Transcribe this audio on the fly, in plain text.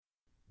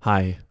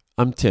Hi,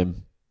 I'm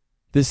Tim.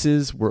 This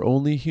is We're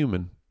Only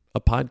Human, a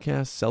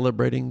podcast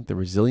celebrating the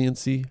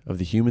resiliency of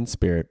the human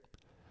spirit.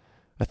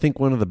 I think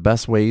one of the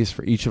best ways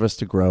for each of us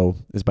to grow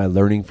is by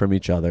learning from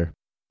each other.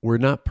 We're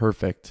not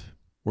perfect.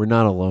 We're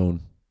not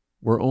alone.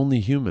 We're only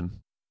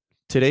human.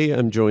 Today,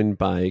 I'm joined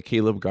by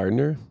Caleb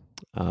Gardner.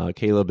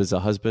 Caleb is a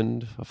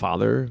husband, a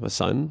father, a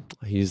son.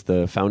 He's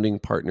the founding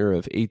partner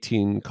of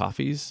 18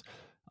 Coffees,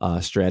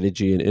 a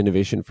strategy and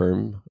innovation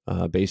firm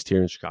based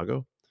here in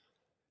Chicago.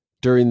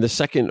 During the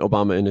second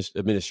Obama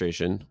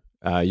administration,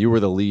 you were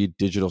the lead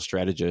digital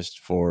strategist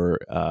for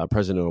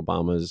President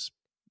Obama's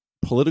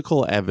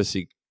political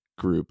advocacy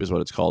group, is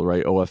what it's called,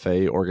 right?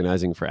 OFA,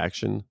 Organizing for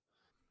Action.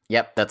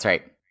 Yep, that's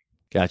right.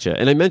 Gotcha.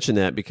 And I mentioned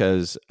that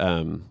because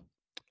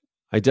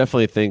I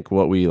definitely think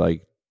what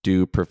we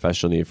do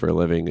professionally for a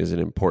living is an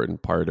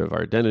important part of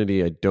our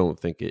identity. I don't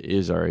think it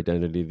is our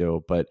identity,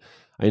 though, but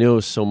I know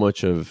so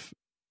much of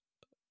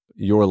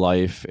your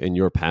life and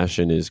your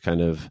passion is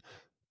kind of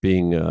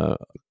being a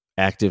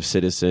active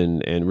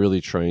citizen and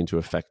really trying to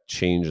affect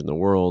change in the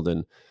world.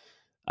 And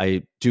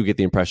I do get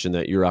the impression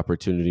that your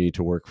opportunity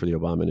to work for the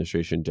Obama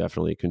administration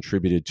definitely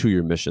contributed to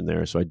your mission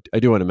there. So I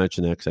do want to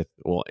mention that because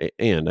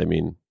I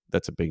mean,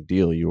 that's a big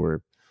deal. You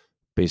were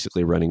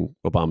basically running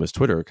Obama's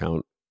Twitter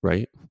account,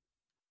 right?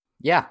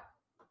 Yeah.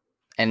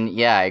 And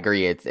yeah, I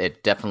agree.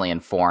 It definitely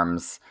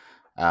informs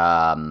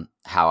how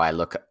I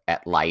look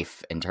at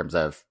life in terms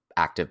of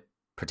active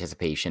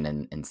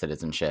participation in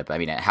citizenship. I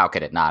mean, how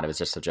could it not? It was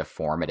just such a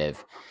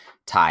formative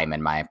time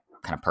in my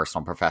kind of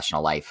personal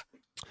professional life.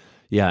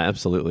 Yeah,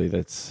 absolutely.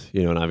 That's,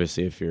 and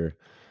obviously if you're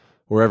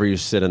wherever you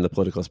sit on the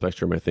political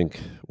spectrum, I think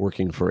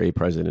working for a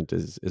president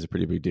is a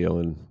pretty big deal.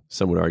 And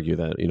some would argue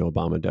that,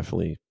 Obama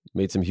definitely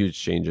made some huge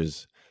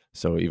changes.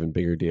 So even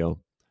bigger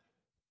deal.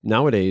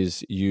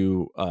 Nowadays,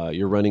 you're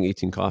running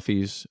 18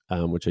 Coffees,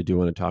 which I do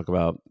want to talk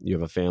about. You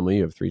have a family,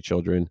 you have 3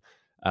 children.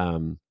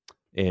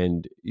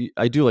 And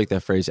I do like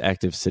that phrase,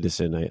 active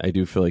citizen. I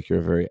do feel like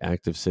you're a very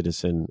active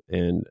citizen,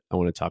 and I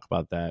want to talk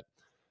about that.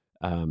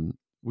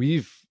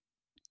 We've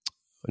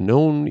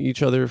known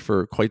each other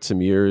for quite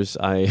some years.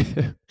 I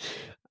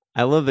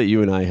love that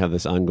you and I have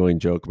this ongoing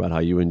joke about how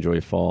you enjoy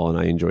fall and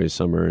I enjoy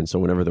summer. And so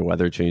whenever the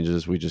weather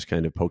changes, we just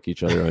kind of poke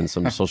each other on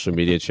some social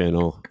media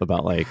channel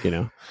about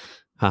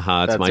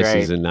haha, it's my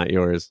season, not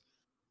yours.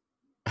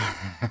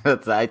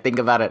 I think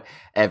about it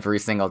every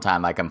single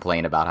time I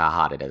complain about how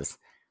hot it is.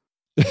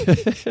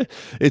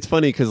 It's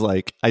funny because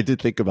I did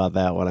think about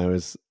that when I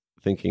was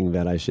thinking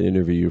that I should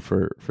interview you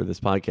for this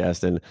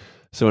podcast. And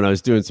so when I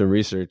was doing some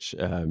research,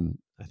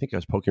 I think I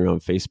was poking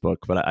around Facebook,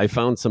 but I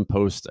found some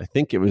posts. I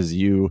think it was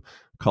you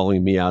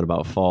calling me out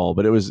about fall,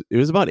 but it was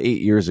about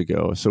 8 years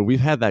ago. So we've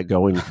had that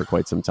going for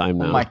quite some time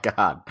now. Oh my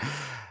God.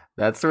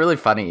 That's really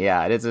funny.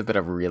 Yeah, it is a bit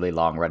of a really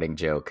long running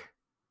joke.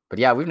 But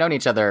yeah, we've known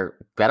each other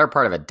better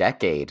part of a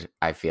decade,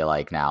 I feel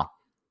like now.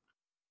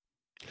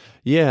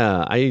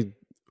 Yeah, I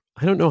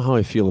don't know how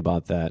I feel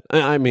about that.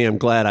 I mean, I'm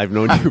glad I've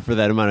known you for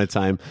that amount of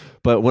time,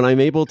 but when I'm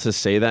able to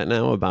say that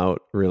now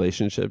about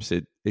relationships,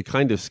 it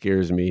kind of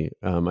scares me.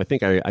 I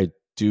think I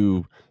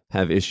do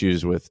have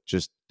issues with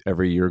just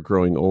every year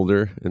growing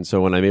older. And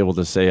so when I'm able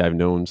to say I've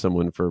known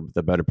someone for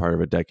the better part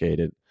of a decade,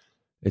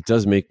 it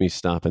does make me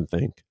stop and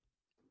think.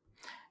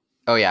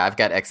 Oh yeah, I've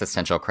got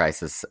existential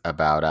crisis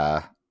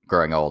about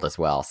growing old as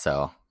well.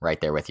 So right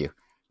there with you.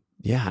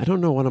 Yeah, I don't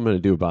know what I'm going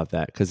to do about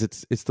that because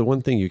it's the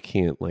one thing you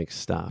can't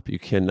stop. You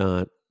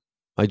cannot.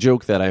 I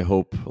joke that I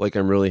hope,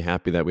 I'm really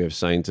happy that we have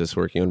scientists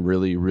working on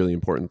really, really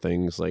important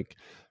things like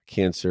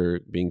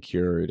cancer being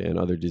cured and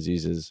other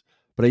diseases.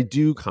 But I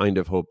do kind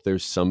of hope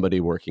there's somebody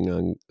working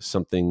on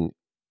something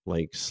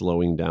like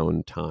slowing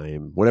down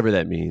time, whatever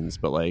that means.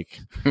 But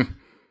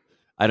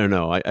I don't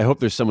know. I hope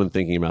there's someone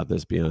thinking about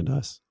this beyond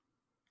us.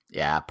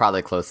 Yeah,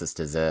 probably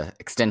closest is a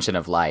extension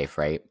of life,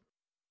 right?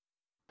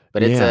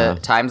 But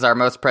it's time's our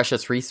most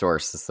precious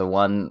resource. It's the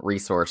one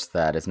resource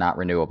that is not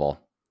renewable.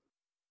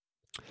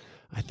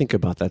 I think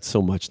about that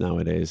so much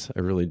nowadays. I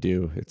really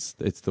do. It's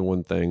the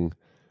one thing.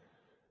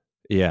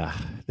 Yeah,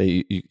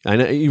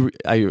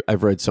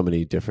 I've read so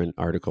many different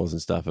articles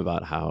and stuff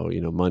about how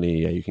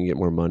money. You can get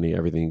more money,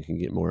 everything you can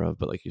get more of,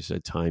 but like you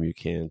said, time you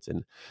can't.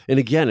 And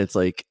again, it's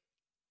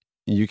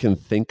you can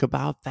think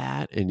about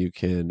that and you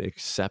can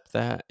accept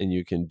that and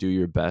you can do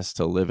your best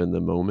to live in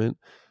the moment.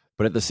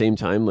 But at the same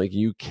time,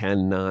 you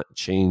cannot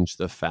change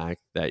the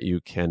fact that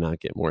you cannot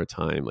get more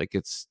time. I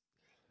guess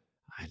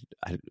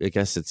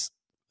it's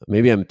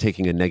maybe I'm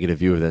taking a negative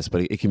view of this,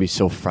 but it can be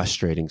so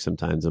frustrating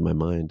sometimes in my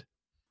mind.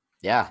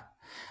 Yeah.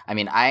 I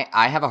mean,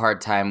 I have a hard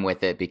time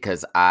with it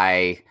because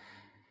my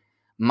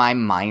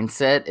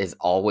mindset is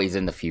always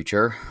in the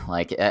future.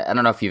 I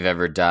don't know if you've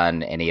ever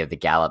done any of the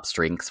Gallup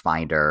Strengths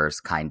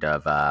Finders kind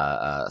of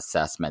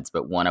assessments,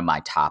 but one of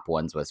my top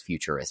ones was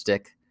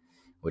futuristic,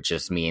 which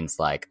just means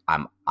I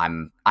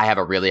have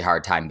a really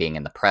hard time being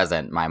in the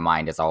present. My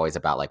mind is always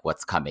about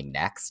what's coming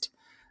next.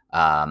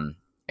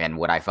 And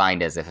what I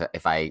find is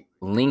if I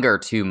linger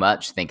too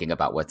much thinking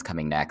about what's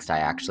coming next, I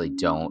actually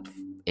don't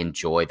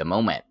enjoy the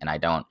moment, and I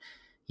don't,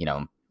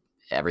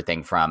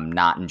 everything from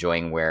not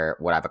enjoying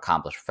what I've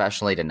accomplished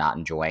professionally to not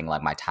enjoying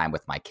like my time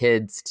with my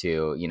kids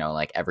to,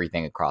 like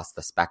everything across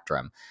the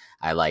spectrum.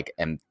 I like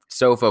am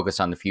so focused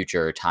on the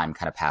future, time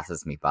kind of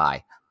passes me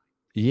by.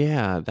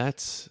 Yeah,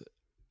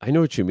 I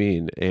know what you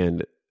mean.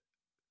 And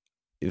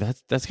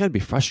that's got to be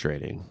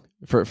frustrating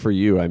for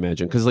you, I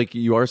imagine. Because like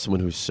you are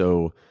someone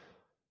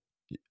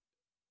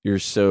you're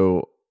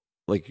so,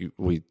 like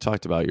we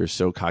talked about, you're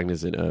so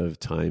cognizant of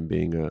time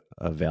being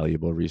a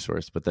valuable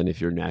resource. But then if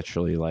you're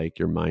naturally like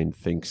your mind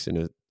thinks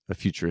in a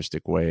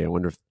futuristic way, I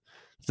wonder if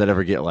does that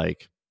ever get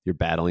like you're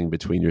battling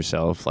between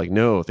yourself? Like,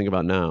 no, think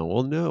about now.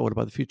 Well, no, what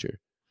about the future?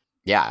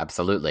 Yeah,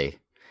 absolutely.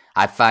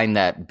 I find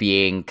that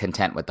being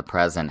content with the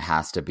present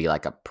has to be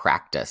like a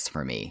practice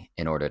for me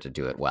in order to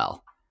do it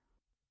well.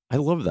 I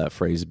love that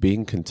phrase,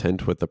 being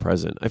content with the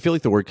present. I feel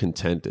like the word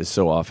content is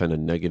so often a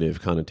negative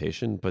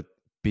connotation, but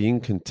being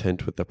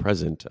content with the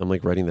present, I'm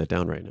like writing that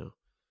down right now.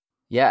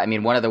 Yeah, I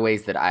mean, one of the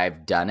ways that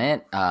I've done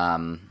it,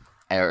 or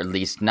at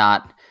least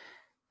not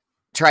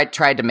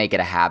tried to make it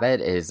a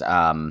habit, is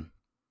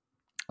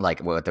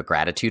like with the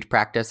gratitude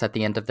practice at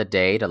the end of the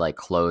day to like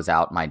close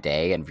out my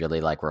day and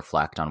really like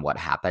reflect on what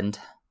happened,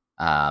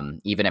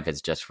 even if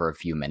it's just for a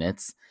few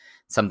minutes.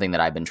 Something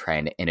that I've been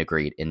trying to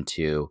integrate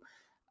into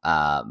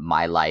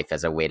my life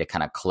as a way to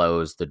kind of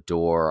close the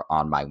door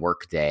on my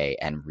work day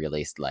and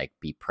really like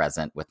be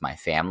present with my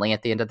family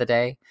at the end of the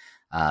day.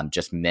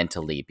 Just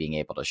mentally being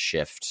able to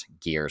shift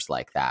gears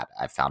like that,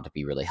 I've found to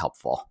be really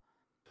helpful.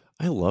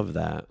 I love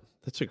that.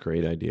 That's a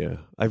great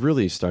idea. I've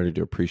really started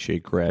to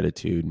appreciate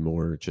gratitude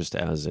more just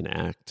as an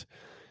act.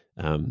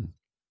 Um,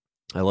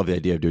 I love the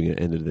idea of doing it at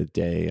the end of the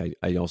day.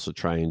 I also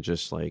try and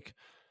just like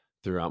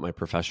throughout my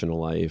professional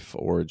life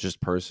or just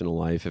personal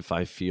life, if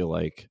I feel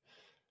like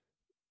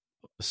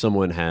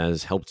someone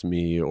has helped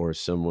me or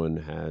someone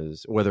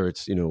has, whether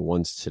it's,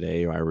 once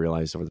today or I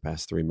realized over the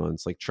past 3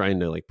 months, like trying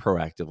to like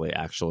proactively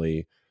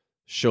actually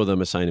show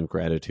them a sign of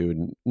gratitude.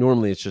 And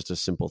normally it's just a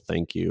simple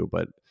thank you,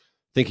 but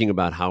thinking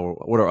about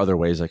what are other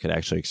ways I could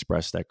actually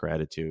express that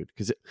gratitude?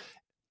 Because,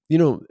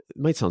 it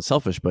might sound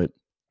selfish, but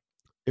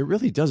it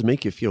really does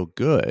make you feel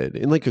good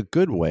in like a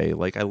good way.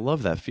 Like I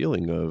love that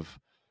feeling of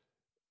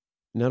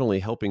not only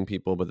helping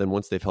people, but then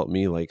once they've helped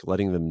me, like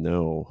letting them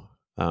know.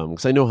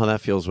 Because I know how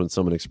that feels when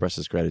someone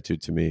expresses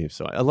gratitude to me.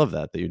 So I love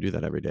that you do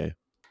that every day.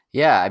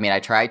 Yeah, I mean, I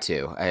try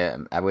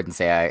to. I wouldn't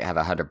say I have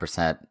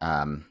 100%,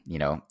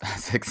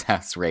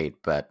 success rate,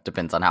 but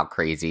depends on how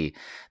crazy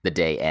the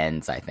day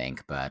ends, I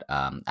think. But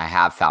I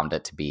have found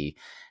it to be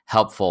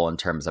helpful in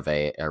terms of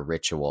a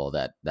ritual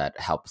that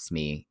helps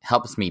me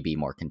be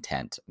more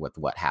content with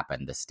what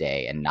happened this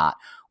day and not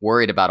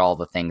worried about all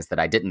the things that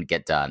I didn't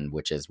get done,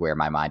 which is where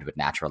my mind would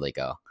naturally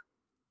go.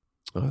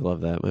 Oh, I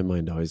love that. My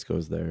mind always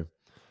goes there.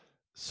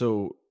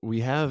 So we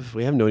have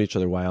known each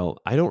other a while.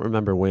 I don't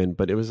remember when,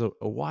 but it was a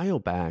while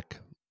back,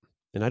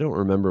 and I don't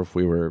remember if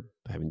we were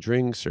having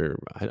drinks or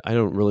I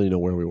don't really know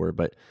where we were,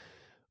 but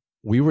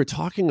we were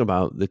talking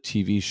about the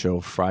TV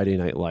show Friday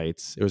Night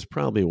Lights. It was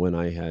probably when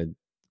I had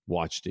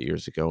watched it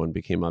years ago and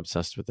became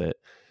obsessed with it.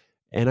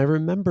 And I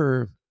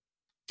remember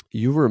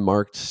you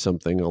remarked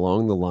something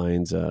along the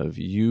lines of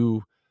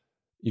you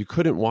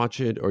couldn't watch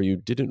it or you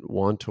didn't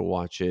want to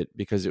watch it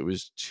because it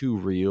was too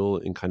real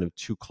and kind of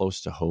too close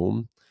to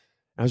home.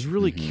 I was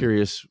really hmm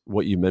curious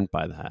what you meant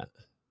by that.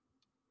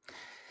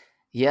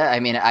 Yeah, I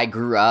mean, I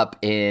grew up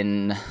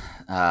in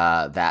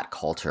that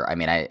culture. I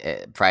mean,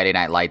 Friday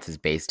Night Lights is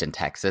based in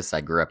Texas.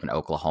 I grew up in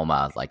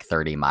Oklahoma, like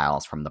 30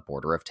 miles from the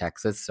border of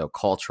Texas. So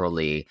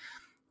culturally,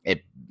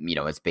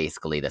 it's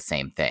basically the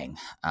same thing.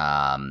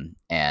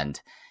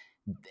 And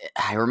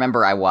I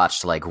remember I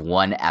watched like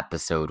one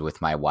episode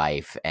with my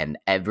wife, and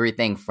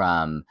everything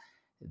from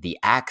the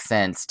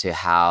accents to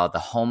how the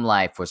home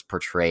life was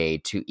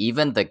portrayed to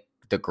even the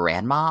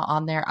grandma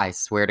on there. I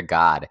swear to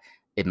God,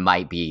 it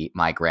might be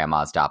my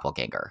grandma's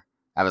doppelganger.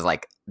 I was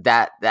like,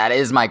 that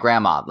is my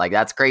grandma. Like,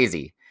 that's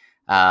crazy.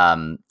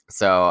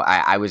 So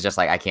I was just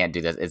like, I can't do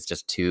this.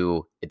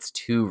 It's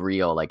too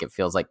real. Like, it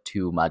feels like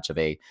too much of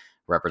a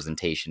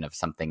representation of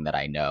something that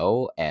I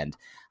know. And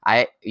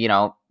I,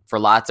 for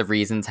lots of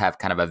reasons, have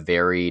kind of a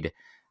varied,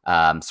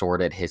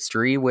 sordid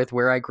history with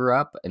where I grew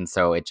up. And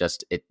so it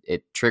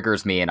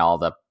triggers me in all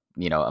the,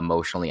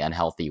 emotionally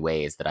unhealthy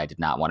ways that I did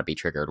not want to be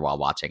triggered while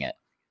watching it.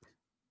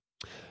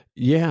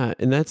 Yeah,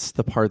 and that's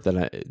the part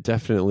that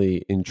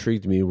definitely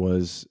intrigued me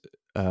was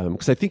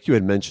because I think you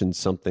had mentioned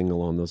something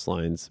along those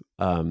lines,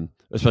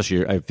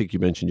 especially I think you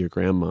mentioned your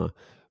grandma,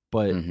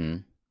 but hmm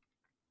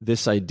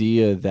this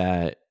idea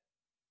that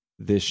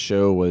this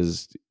show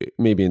was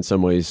maybe in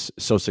some ways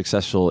so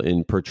successful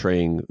in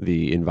portraying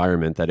the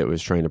environment that it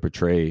was trying to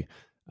portray,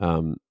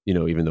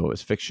 even though it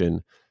was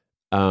fiction,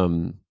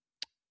 um,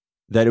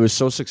 that it was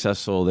so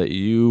successful that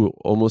you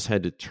almost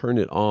had to turn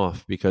it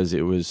off because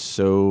it was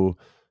so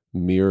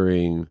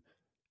mirroring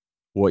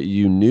what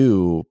you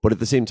knew, but at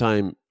the same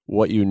time,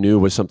 what you knew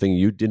was something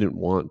you didn't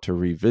want to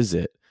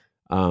revisit.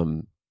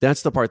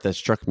 That's the part that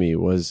struck me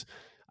was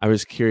I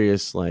was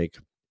curious, like,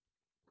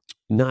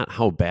 not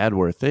how bad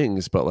were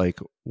things, but like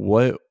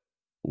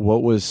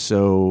what was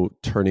so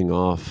turning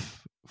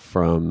off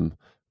from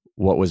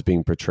what was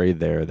being portrayed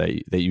there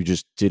that you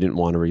just didn't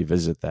want to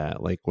revisit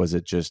that? Like, was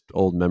it just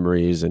old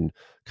memories and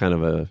kind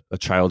of a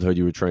childhood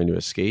you were trying to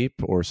escape,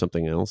 or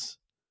something else?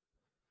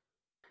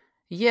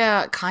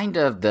 Yeah, kind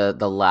of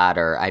the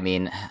latter. I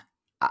mean,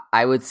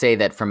 I would say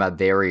that from a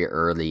very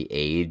early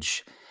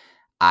age,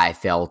 I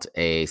felt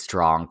a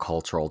strong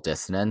cultural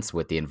dissonance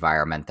with the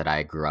environment that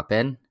I grew up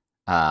in.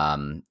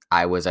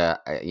 I was a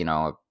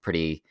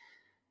pretty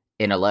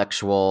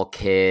intellectual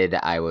kid.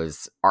 I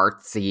was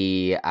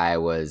artsy. I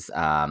was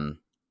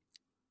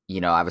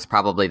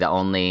probably the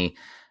only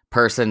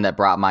person that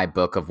brought my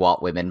book of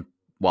Walt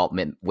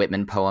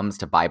Whitman poems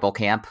to Bible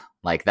camp.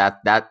 Like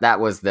that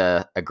was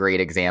a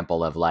great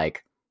example of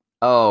like,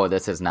 oh,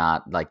 this is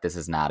not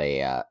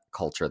a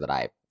culture that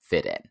I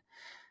fit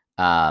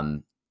in.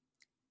 Um,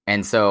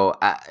 and so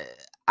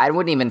I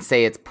wouldn't even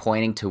say it's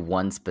pointing to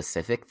one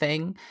specific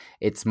thing.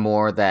 It's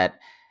more that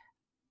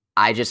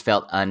I just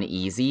felt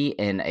uneasy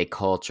in a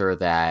culture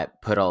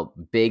that put a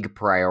big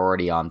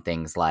priority on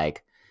things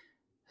like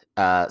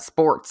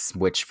sports,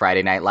 which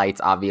Friday Night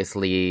Lights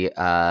obviously,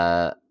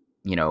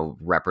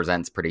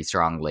 represents pretty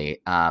strongly.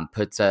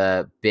 Puts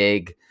a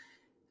big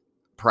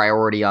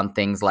priority on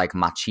things like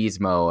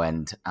machismo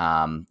and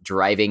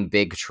driving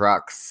big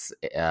trucks,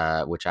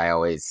 which I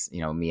always,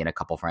 me and a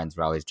couple friends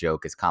would always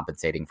joke is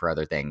compensating for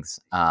other things.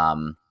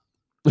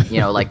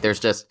 Like there's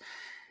just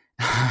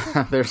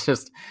there's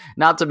just,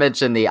 not to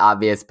mention the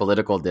obvious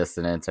political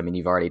dissonance. I mean,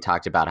 you've already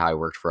talked about how I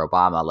worked for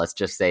Obama. Let's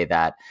just say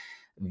that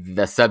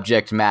the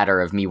subject matter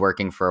of me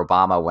working for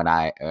Obama when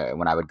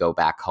I would go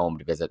back home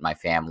to visit my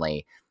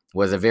family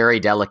was a very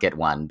delicate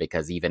one,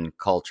 because even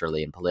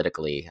culturally and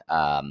politically,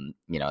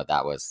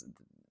 that was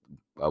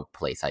a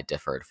place I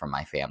differed from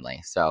my family.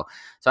 So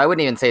I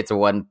wouldn't even say it's a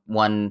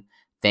one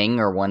thing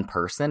or one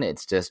person.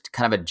 It's just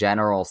kind of a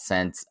general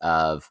sense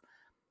of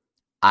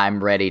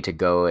I'm ready to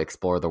go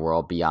explore the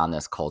world beyond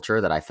this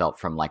culture that I felt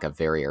from like a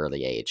very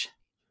early age.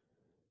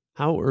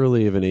 How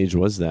early of an age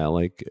was that?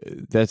 Like,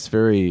 that's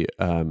very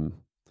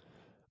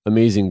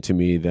amazing to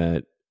me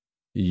that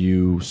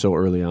you so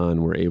early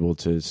on were able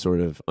to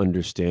sort of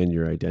understand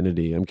your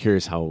identity. I'm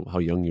curious how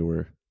young you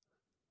were.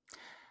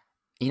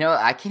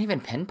 I can't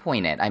even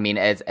pinpoint it. I mean,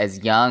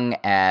 as young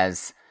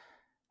as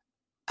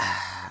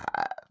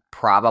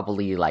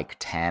probably like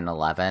 10,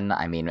 11.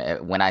 I mean,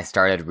 when I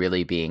started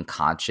really being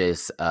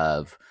conscious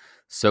of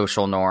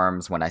social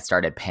norms, when I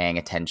started paying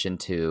attention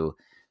to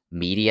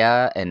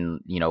media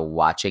and,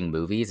 watching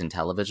movies and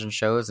television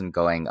shows and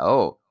going,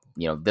 oh,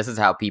 this is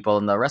how people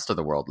in the rest of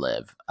the world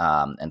live,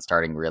 and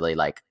starting really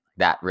like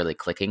that really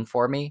clicking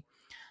for me.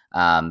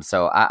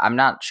 So I'm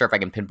not sure if I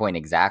can pinpoint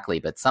exactly,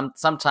 but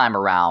sometime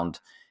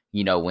around,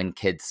 when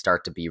kids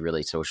start to be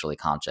really socially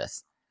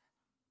conscious.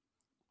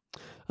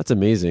 That's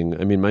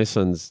amazing. I mean, my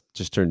son's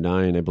just turned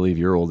 9. I believe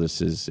your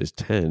oldest is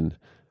 10.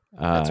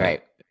 That's Uh,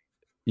 right.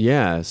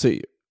 yeah. So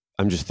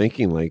I'm just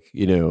thinking, like,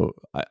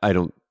 I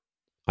don't.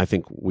 I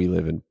think we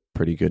live in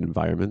pretty good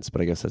environments,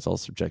 but I guess that's all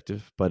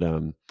subjective. But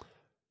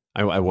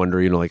I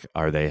wonder, like,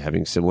 are they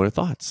having similar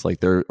thoughts?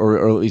 Like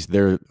or at least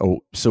they're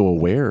so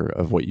aware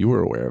of what you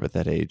were aware of at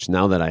that age.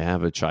 Now that I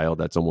have a child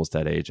that's almost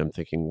that age, I'm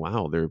thinking,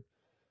 wow,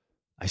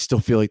 I still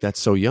feel like that's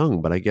so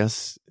young, but I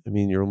guess, I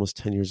mean, you're almost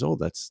 10 years old.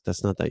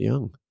 That's not that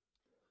young.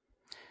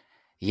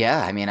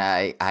 Yeah, I mean,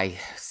 I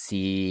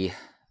see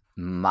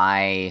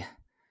my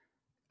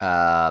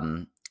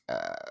um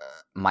uh,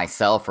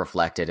 myself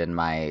reflected in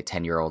my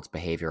 10-year-old's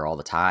behavior all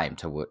the time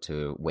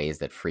to ways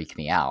that freak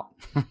me out.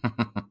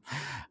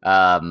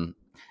 um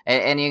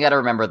and you got to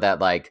remember that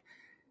like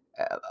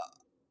uh,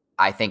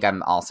 I think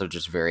I'm also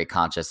just very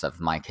conscious of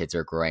my kids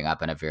are growing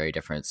up in a very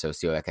different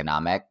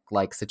socioeconomic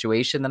like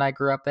situation than I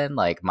grew up in.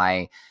 Like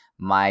my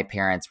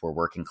parents were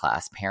working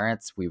class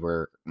parents. We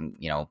were,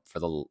 for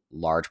the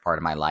large part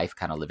of my life,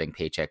 kind of living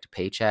paycheck to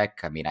paycheck.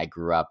 I mean, I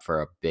grew up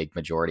for a big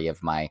majority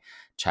of my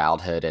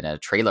childhood in a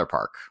trailer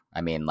park. I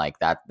mean, like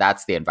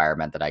that's the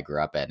environment that I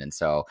grew up in. And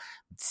so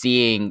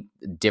seeing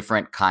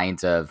different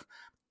kinds of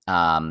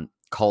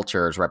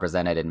cultures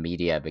represented in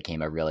media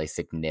became a really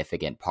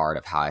significant part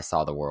of how I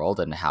saw the world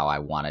and how I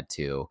wanted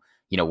to,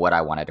 what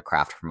I wanted to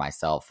craft for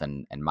myself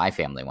and my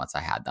family once I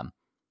had them.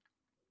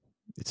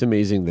 It's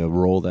amazing the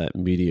role that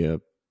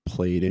media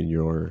played in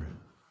your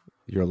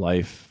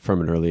life from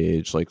an early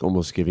age, like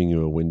almost giving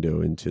you a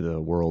window into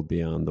the world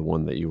beyond the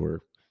one that you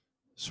were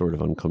sort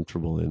of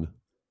uncomfortable in.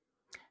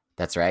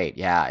 That's right.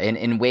 Yeah.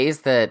 In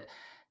ways that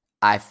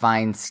I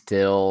find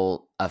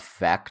still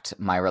affect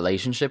my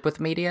relationship with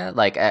media.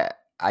 Like,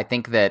 I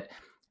think that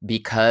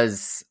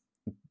because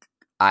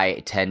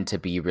I tend to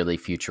be really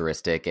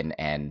futuristic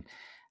and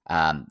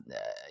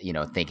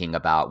thinking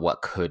about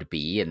what could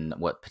be and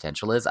what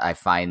potential is, I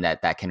find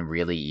that can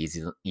really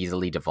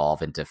easily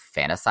devolve into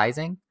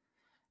fantasizing.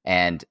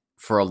 And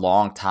for a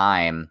long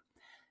time,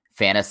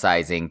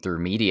 fantasizing through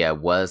media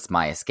was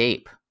my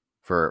escape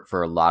for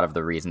a lot of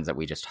the reasons that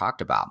we just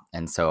talked about.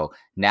 And so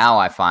now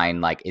I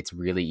find like it's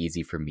really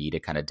easy for me to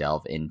kind of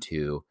delve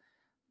into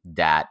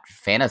that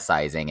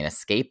fantasizing and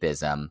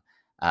escapism,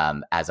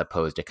 as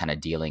opposed to kind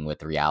of dealing with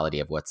the reality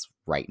of what's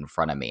right in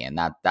front of me. And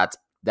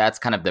that's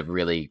kind of the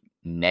really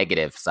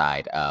negative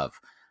side of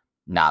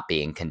not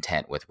being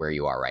content with where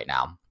you are right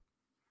now.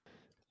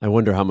 I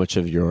wonder how much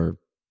of your,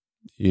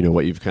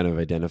 what you've kind of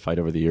identified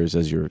over the years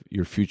as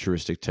your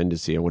futuristic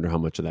tendency. I wonder how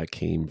much of that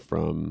came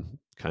from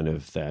kind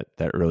of that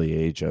early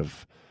age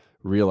of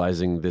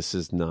realizing this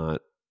is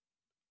not,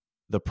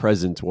 the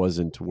present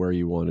wasn't where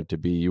you wanted to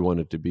be. You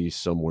wanted to be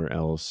somewhere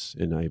else.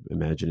 And I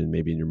imagine, and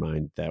maybe in your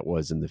mind, that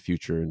was in the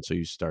future. And so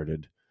you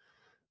started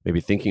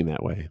maybe thinking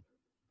that way.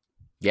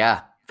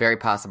 Yeah, very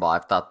possible.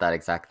 I've thought that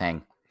exact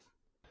thing.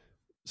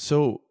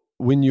 So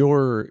when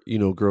you're,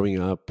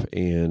 growing up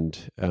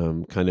and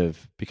kind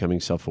of becoming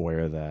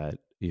self-aware that,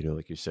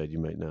 like you said, you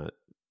might not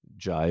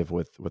jive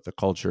with the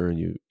culture, and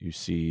you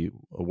see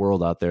a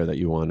world out there that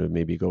you want to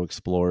maybe go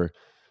explore.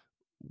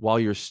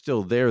 While you're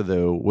still there,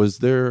 though,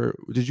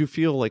 did you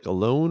feel like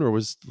alone, or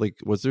was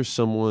there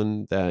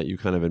someone that you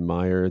kind of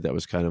admired that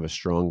was kind of a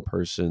strong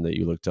person that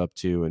you looked up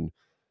to, and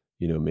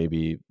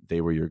maybe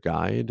they were your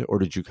guide? Or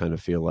did you kind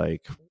of feel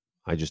like,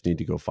 I just need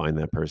to go find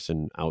that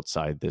person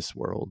outside this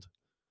world?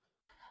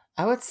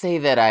 I would say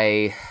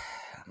that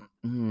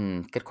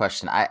good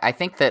question. I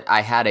think that I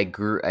had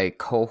a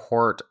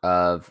cohort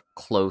of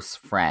close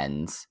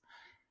friends,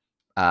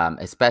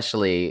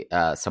 especially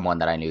someone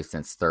that I knew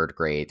since third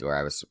grade,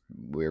 where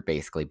we were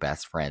basically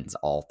best friends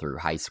all through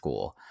high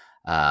school.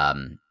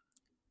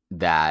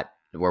 That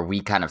where we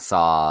kind of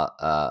saw,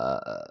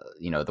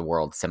 the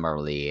world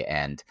similarly,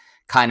 and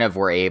kind of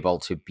were able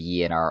to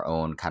be in our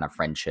own kind of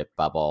friendship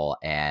bubble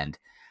and,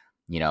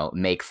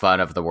 make fun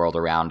of the world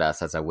around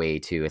us as a way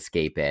to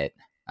escape it.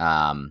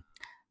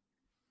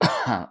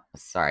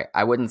 Sorry,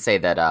 I wouldn't say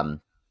that. I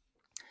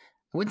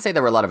wouldn't say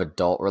there were a lot of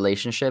adult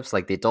relationships.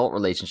 Like the adult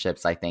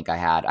relationships, I think I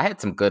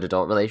had some good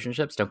adult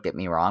relationships. Don't get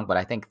me wrong, but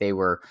I think they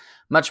were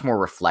much more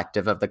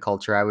reflective of the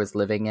culture I was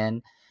living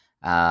in,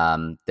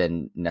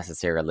 than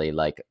necessarily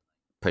like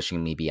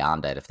pushing me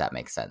beyond it, if that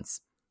makes sense.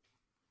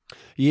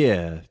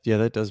 Yeah,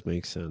 that does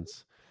make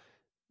sense.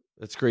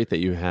 It's great that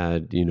you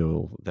had,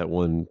 that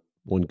one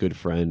good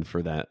friend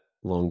for that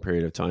long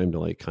period of time to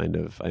like kind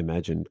of, I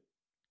imagine,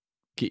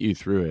 get you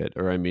through it.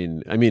 Or I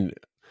mean,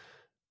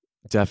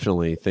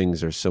 definitely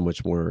things are so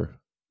much more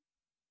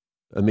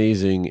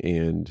amazing,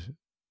 and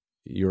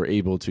you're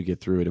able to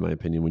get through it, in my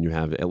opinion, when you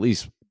have at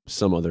least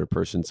some other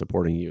person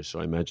supporting you. So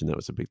I imagine that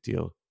was a big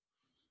deal.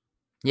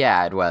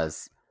 Yeah, it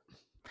was.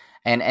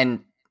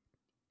 And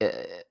uh,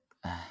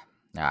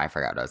 no, I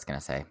forgot what I was going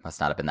to say. Must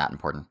not have been that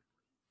important.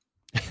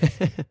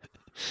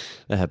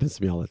 That happens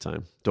to me all the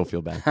time. Don't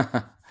feel bad.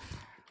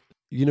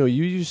 You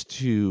used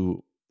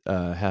to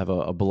have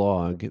a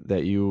blog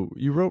that you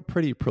wrote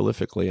pretty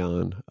prolifically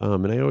on,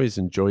 and I always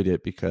enjoyed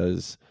it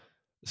because,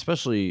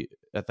 especially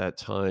at that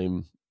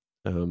time,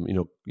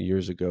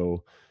 years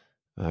ago,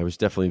 I was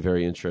definitely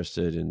very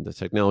interested in the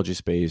technology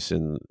space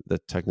and the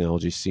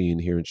technology scene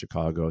here in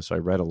Chicago. So I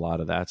read a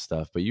lot of that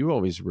stuff. But you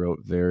always wrote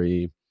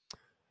more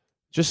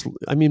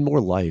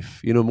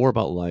life, more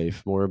about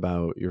life, more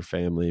about your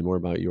family, more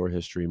about your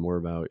history, more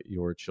about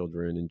your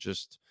children, and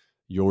just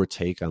your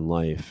take on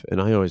life.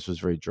 And I always was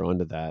very drawn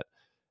to that.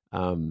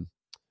 And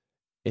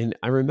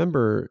I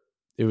remember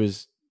it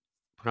was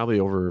probably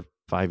over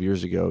 5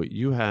 years ago,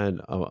 you had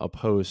a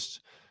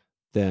post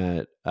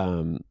that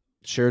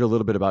shared a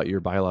little bit about your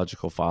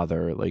biological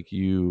father. Like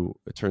you,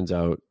 it turns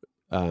out,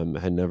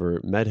 had never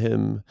met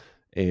him,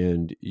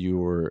 and you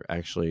were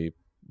actually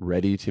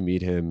ready to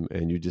meet him,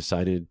 and you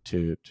decided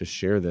to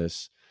share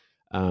this.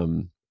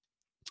 And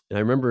I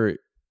remember,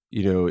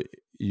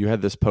 you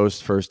had this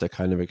post first that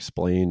kind of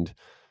explained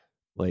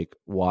like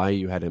why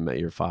you hadn't met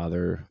your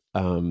father.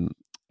 And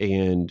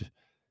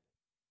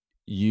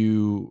I'm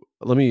going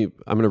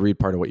to read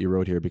part of what you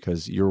wrote here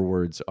because your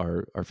words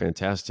are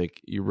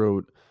fantastic. You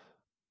wrote,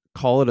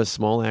 "Call it a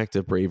small act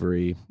of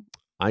bravery.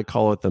 I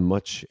call it the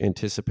much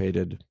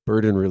anticipated,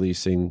 burden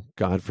releasing,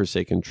 God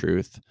forsaken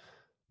truth.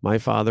 My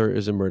father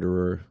is a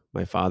murderer.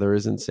 My father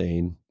is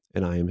insane,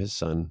 and I am his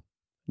son.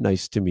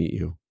 Nice to meet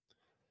you."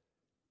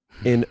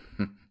 And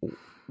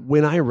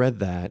when I read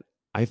that,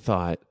 I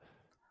thought,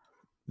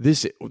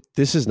 this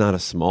is not a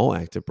small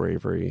act of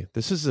bravery.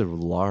 This is a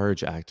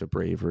large act of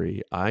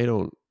bravery. I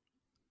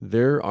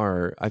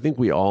think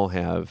we all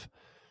have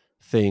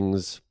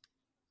things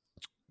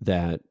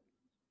that,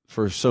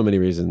 for so many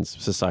reasons,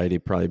 society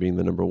probably being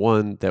the number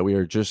one, that we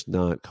are just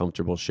not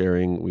comfortable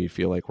sharing. We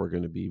feel like we're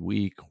going to be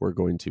weak. We're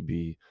going to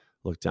be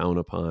looked down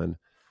upon.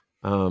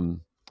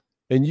 And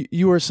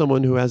you are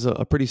someone who has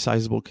a pretty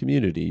sizable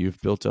community.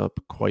 You've built up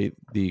quite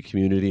the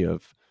community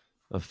of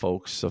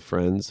folks, of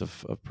friends,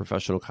 of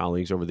professional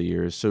colleagues over the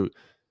years. So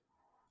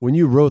when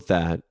you wrote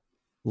that,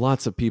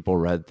 lots of people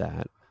read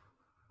that.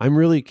 I'm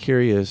really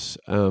curious,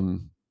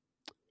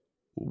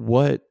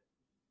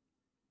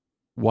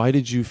 why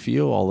did you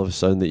feel all of a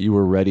sudden that you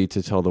were ready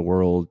to tell the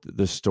world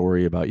the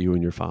story about you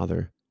and your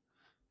father?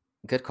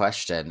 Good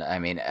question. I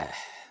mean,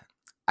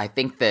 I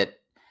think that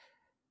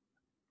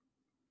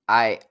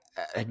I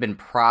had been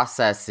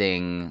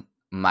processing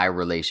my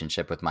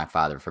relationship with my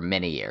father for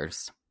many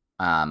years.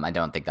 I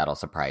don't think that'll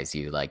surprise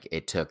you. Like,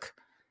 it took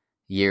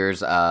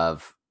years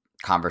of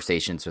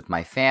conversations with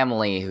my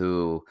family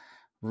who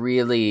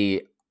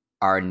really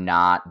are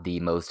not the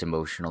most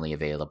emotionally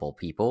available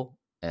people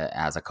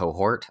as a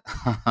cohort.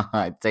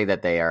 I'd say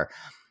that they are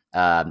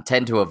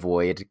tend to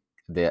avoid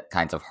the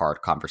kinds of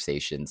hard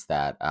conversations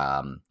that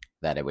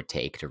it would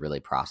take to really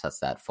process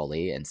that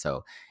fully. And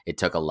so it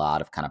took a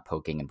lot of kind of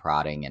poking and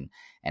prodding and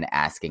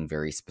asking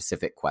very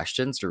specific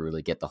questions to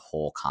really get the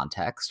whole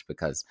context,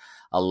 because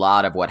a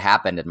lot of what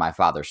happened in my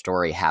father's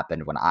story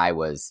happened when I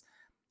was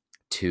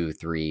 2,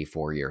 3,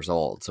 4 years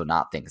old. So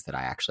not things that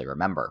I actually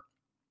remember.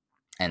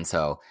 And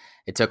so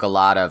it took a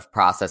lot of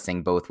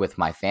processing, both with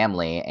my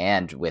family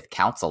and with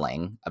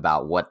counseling,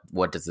 about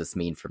what does this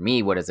mean for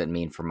me? What does it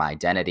mean for my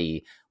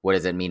identity? What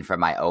does it mean for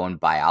my own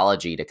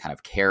biology to kind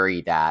of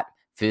carry that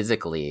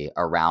physically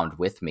around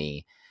with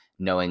me,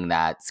 knowing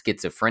that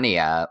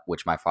schizophrenia,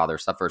 which my father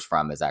suffers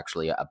from, is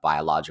actually a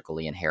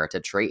biologically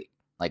inherited trait.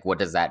 Like, what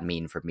does that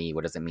mean for me?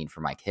 What does it mean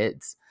for my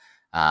kids?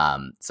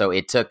 So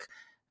it took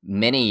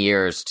many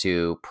years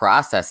to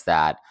process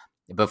that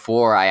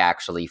before I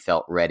actually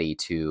felt ready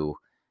to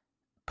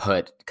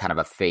put kind of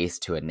a face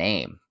to a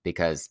name,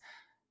 because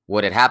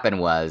what had happened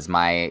was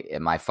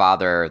my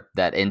father,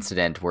 that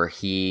incident where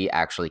he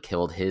actually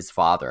killed his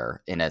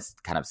father in a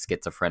kind of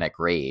schizophrenic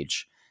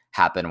rage,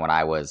 happened when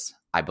I was,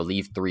 I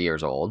believe, 3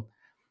 years old.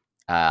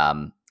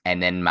 And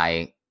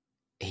then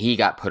he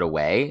got put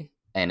away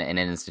in an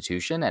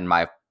institution, and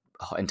my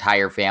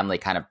entire family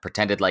kind of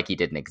pretended like he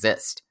didn't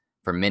exist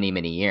for many,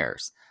 many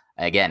years.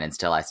 Again,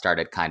 until I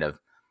started kind of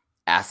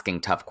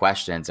asking tough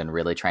questions and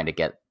really trying to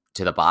get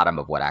to the bottom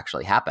of what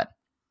actually happened.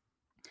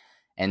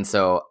 And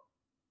so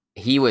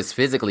he was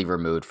physically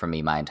removed from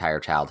me my entire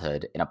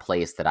childhood in a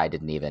place that I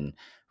didn't even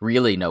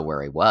really know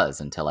where he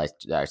was until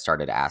I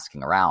started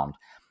asking around.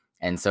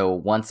 And so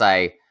once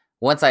I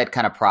had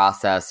kind of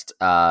processed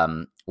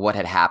what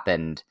had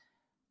happened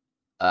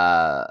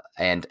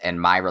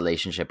and my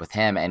relationship with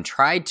him, and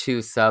tried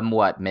to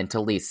somewhat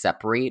mentally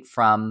separate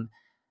from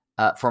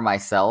for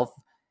myself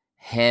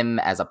him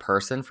as a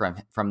person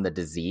from the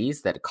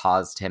disease that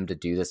caused him to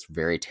do this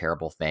very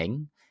terrible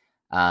thing,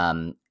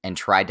 and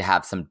tried to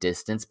have some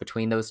distance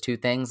between those two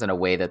things in a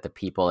way that the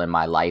people in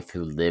my life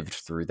who lived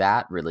through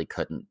that really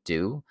couldn't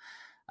do.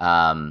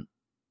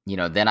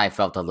 Then I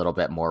felt a little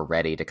bit more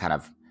ready to kind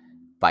of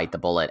bite the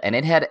bullet. And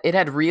it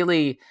had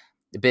really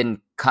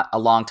been a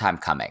long time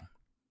coming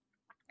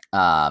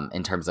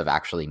in terms of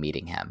actually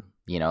meeting him.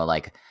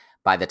 Like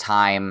by the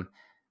time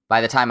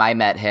I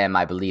met him,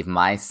 I believe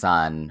my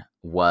son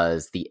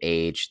was the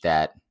age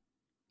that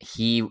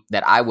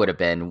I would have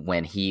been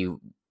when he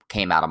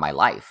came out of my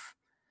life.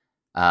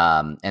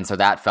 And so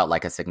that felt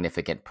like a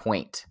significant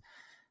point.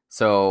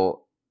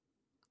 So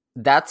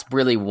that's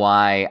really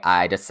why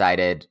I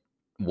decided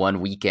one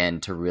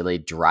weekend to really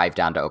drive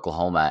down to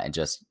Oklahoma and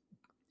just,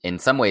 in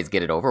some ways,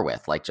 get it over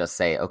with. Like, just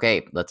say,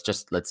 okay,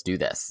 let's do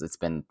this. It's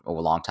been a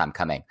long time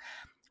coming.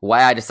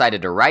 Why I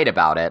decided to write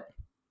about it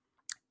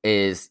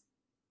is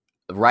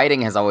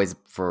writing has always,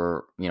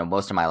 for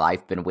most of my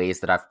life, been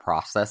ways that I've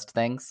processed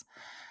things.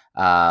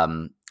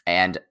 And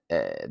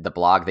the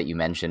blog that you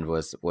mentioned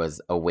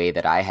was a way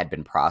that I had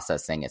been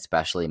processing,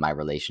 especially my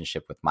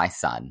relationship with my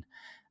son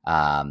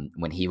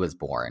when he was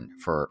born,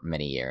 for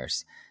many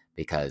years,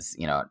 because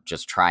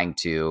just trying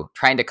to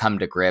come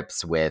to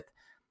grips with,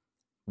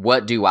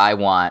 what do I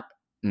want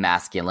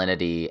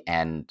masculinity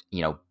and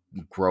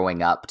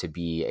growing up to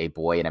be a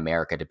boy in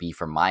America to be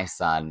for my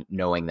son,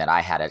 knowing that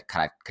I had a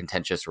kind of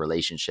contentious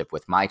relationship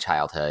with my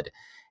childhood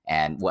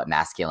and what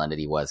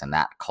masculinity was in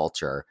that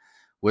culture,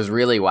 was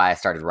really why I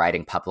started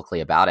writing publicly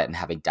about it and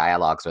having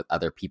dialogues with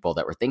other people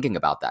that were thinking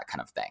about that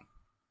kind of thing.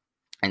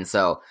 And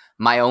so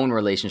my own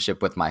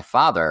relationship with my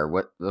father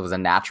was a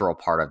natural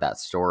part of that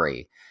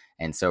story.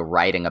 And so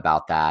writing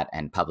about that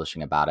and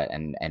publishing about it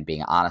and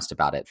being honest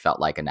about it felt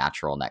like a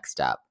natural next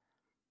step.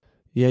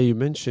 Yeah,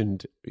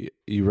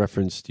 you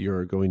referenced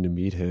you're going to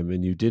meet him,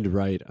 and you did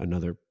write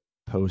another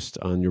post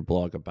on your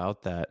blog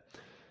about that.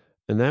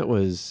 And that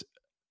was,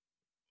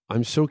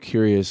 I'm so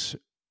curious,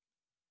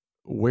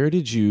 where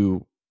did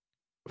you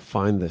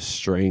find the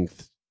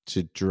strength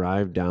to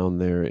drive down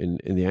there and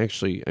the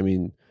actually, I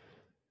mean,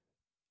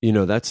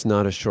 that's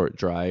not a short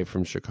drive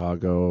from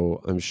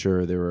Chicago. I'm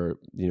sure there were,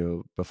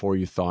 before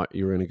you thought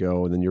you were going to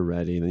go, and then you're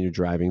ready, and then you're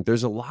driving.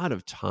 There's a lot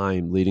of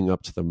time leading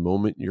up to the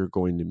moment you're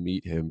going to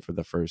meet him for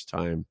the first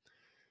time.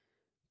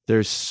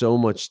 There's so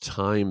much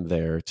time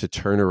there to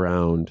turn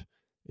around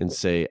and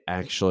say,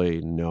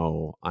 actually,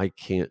 no, I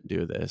can't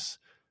do this.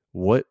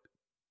 Where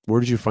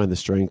did you find the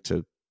strength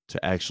to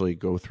actually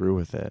go through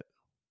with it?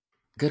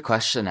 Good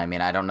question. I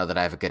mean, I don't know that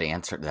I have a good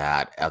answer to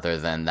that, other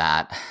than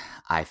that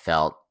I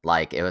felt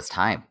like it was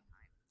time.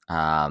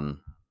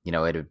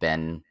 It had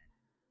been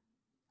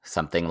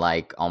something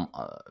like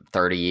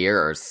 30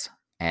 years,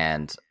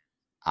 and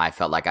I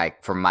felt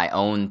like for my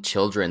own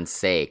children's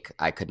sake,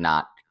 I could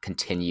not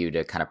continue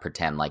to kind of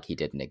pretend like he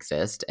didn't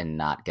exist and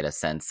not get a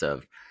sense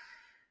of,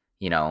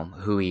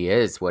 who he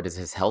is, what is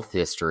his health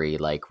history,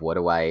 like,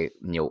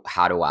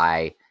 how do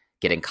I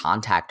get in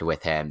contact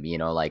with him,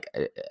 like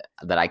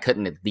that I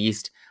couldn't at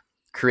least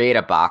create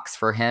a box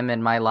for him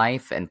in my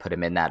life and put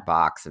him in that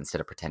box instead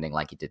of pretending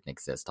like he didn't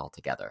exist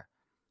altogether.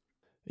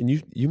 And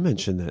you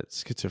mentioned that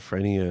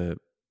schizophrenia,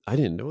 I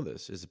didn't know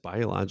this, is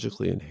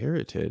biologically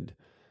inherited.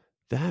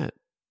 That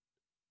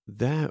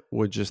that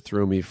would just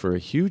throw me for a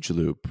huge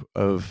loop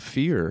of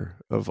fear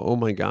of, oh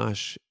my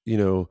gosh,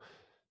 do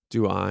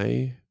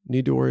I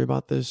need to worry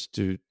about this?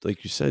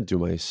 Like you said, do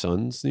my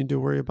sons need to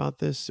worry about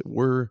this?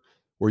 Were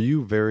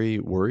you very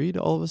worried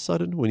all of a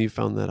sudden when you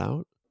found that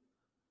out?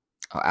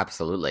 Oh,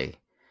 absolutely.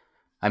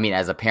 I mean,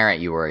 as a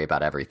parent, you worry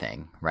about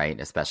everything, right?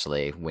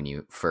 Especially when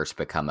you first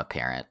become a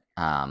parent.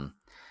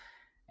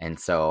 And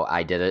so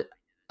I did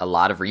a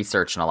lot of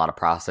research and a lot of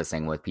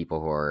processing with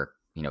people who are,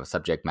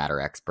 subject matter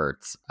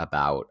experts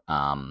about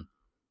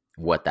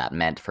what that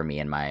meant for me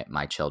and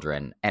my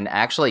children, and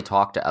actually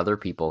talked to other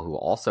people who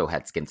also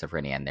had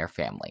schizophrenia in their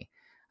family,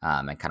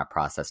 and kind of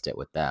processed it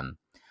with them.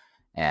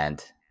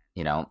 And,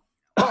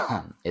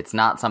 it's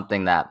not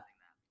something that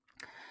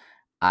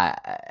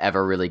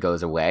ever really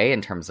goes away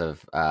in terms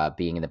of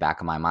being in the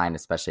back of my mind,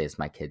 especially as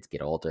my kids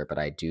get older. But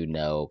I do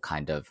know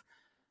kind of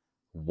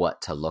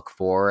what to look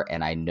for,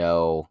 and I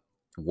know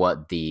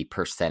what the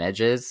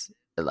percentage is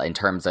in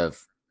terms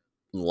of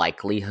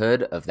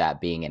likelihood of that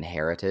being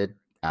inherited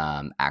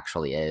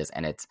actually is,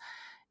 and it's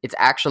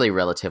actually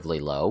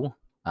relatively low.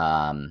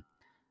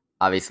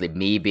 Obviously,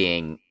 me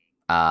being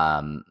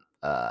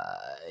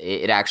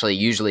it actually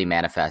usually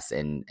manifests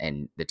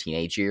in the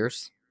teenage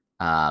years,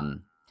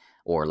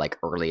 or like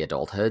early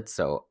adulthood.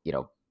 So,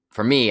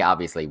 for me,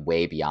 obviously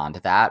way beyond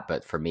that,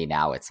 but for me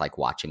now, it's like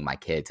watching my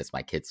kids as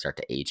my kids start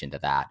to age into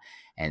that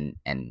and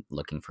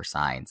looking for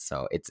signs.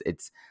 So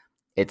it's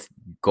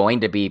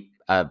going to be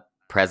a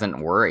present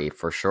worry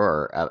for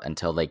sure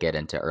until they get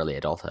into early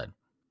adulthood.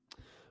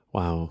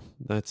 Wow,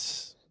 I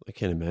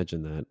can't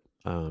imagine that.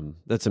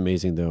 That's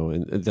amazing though,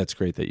 and that's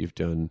great that you've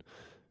done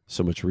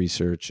so much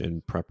research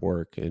and prep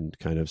work and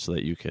kind of so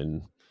that you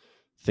can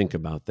think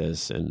about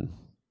this and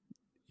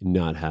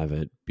not have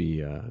it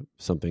be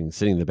something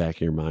sitting in the back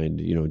of your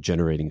mind,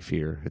 generating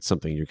fear. It's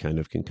something you kind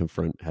of can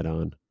confront head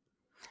on.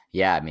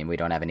 Yeah, I mean, we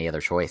don't have any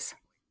other choice.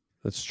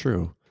 That's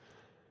true.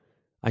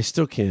 I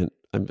still can't.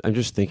 I'm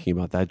just thinking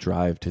about that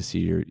drive to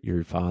see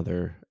your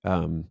father.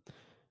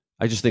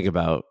 I just think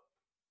about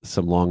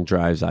some long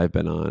drives I've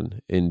been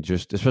on, and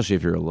just especially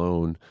if you're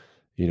alone,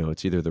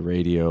 it's either the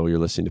radio, you're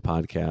listening to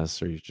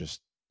podcasts, or you're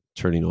just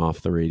turning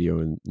off the radio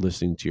and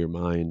listening to your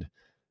mind.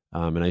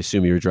 And I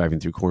assume you were driving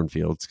through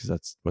cornfields because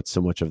that's what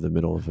so much of the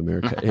middle of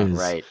America is.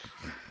 Right.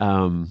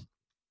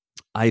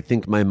 I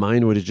think my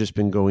mind would have just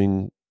been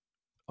going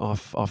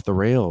off the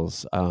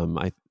rails.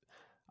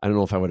 I don't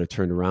know if I would have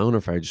turned around or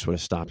if I just would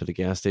have stopped at a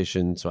gas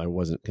station so I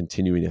wasn't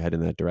continuing to head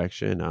in that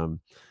direction.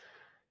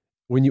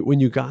 When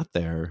you got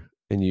there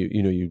and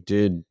you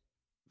did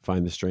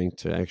find the strength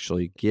to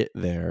actually get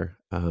there,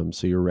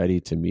 so you're ready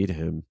to meet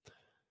him.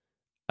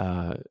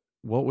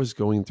 What was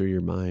going through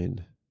your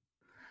mind?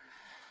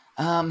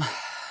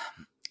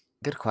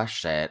 Good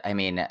question. I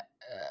mean,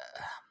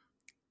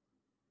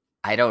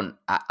 I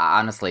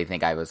honestly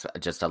think I was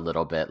just a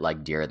little bit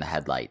like deer in the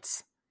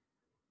headlights.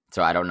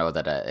 So I don't know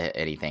that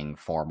anything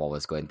formal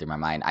was going through my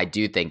mind. I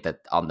do think that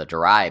on the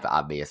drive,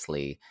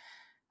 obviously,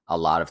 a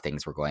lot of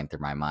things were going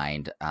through my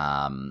mind.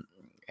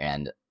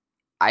 And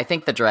I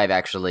think the drive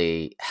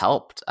actually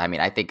helped. I mean,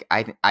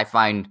 I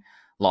find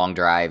long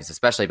drives,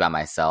 especially by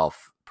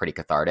myself, pretty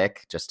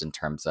cathartic, just in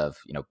terms of,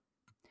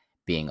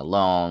 being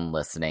alone,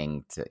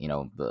 listening to,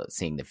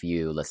 seeing the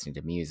view, listening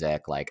to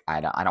music. Like,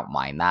 I don't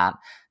mind that.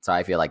 So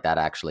I feel like that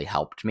actually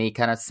helped me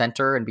kind of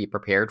center and be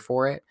prepared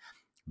for it.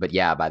 But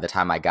yeah, by the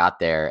time I got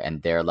there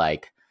and they're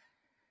like,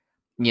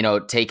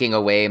 taking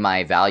away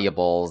my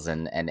valuables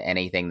and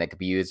anything that could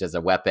be used as a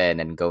weapon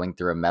and going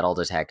through a metal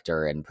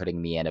detector and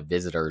putting me in a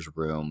visitor's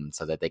room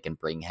so that they can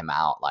bring him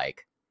out.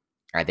 Like,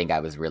 I think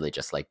I was really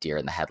just like deer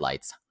in the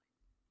headlights.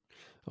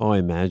 Oh, I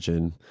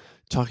imagine.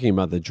 Talking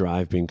about the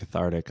drive being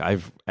cathartic,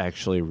 I've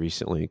actually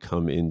recently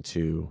come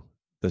into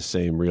the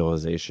same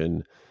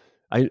realization.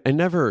 I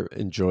never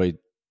enjoyed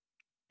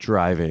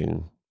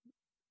driving,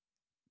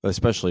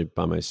 especially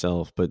by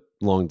myself, but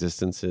long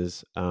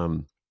distances.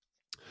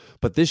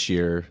 But this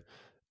year,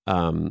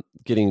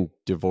 getting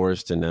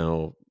divorced and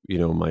now,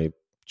 my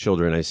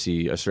children, I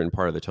see a certain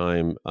part of the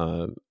time,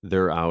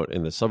 they're out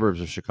in the suburbs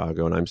of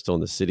Chicago and I'm still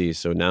in the city.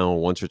 So now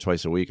once or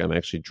twice a week, I'm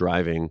actually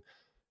driving,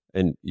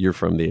 and you're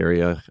from the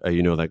area,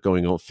 that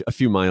going a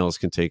few miles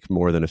can take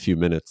more than a few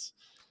minutes.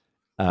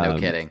 No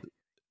kidding.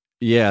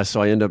 Yeah.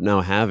 So I end up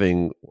now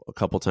having a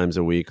couple times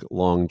a week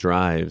long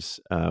drives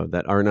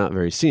that are not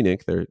very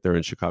scenic. They're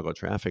in Chicago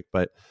traffic,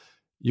 but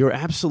you're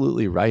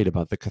absolutely right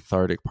about the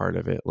cathartic part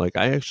of it. Like,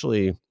 I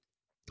actually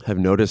have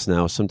noticed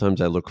now,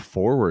 sometimes I look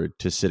forward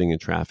to sitting in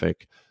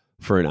traffic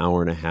for an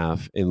hour and a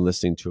half and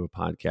listening to a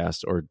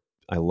podcast, or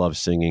I love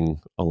singing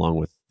along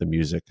with the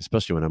music,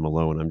 especially when I'm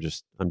alone. I'm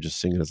just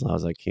singing as loud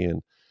as I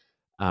can.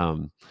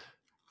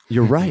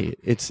 You're right.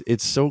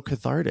 It's so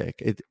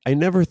cathartic. I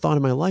never thought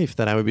in my life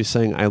that I would be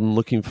saying I'm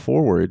looking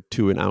forward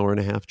to an hour and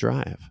a half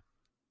drive.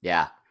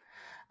 Yeah.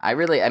 I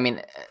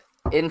mean,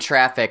 in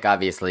traffic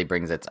obviously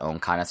brings its own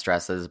kind of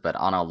stresses, but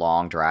on a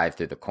long drive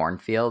through the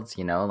cornfields,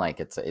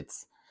 like it's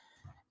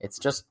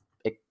just,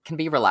 it can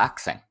be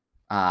relaxing.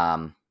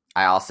 I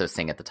also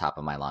sing at the top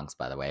of my lungs,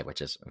 by the way,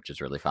 which is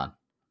really fun.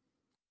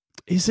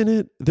 Isn't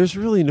it? There's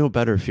really no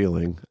better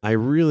feeling. I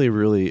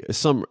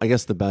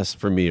guess the best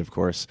for me, of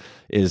course,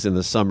 is in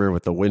the summer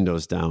with the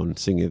windows down,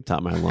 singing at the top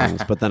of my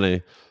lungs. But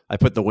then I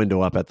put the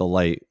window up at the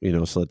light,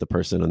 so that the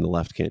person on the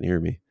left can't hear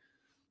me.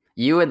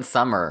 You in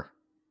summer,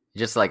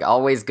 just like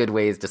always good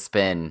ways to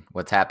spin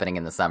what's happening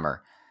in the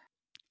summer.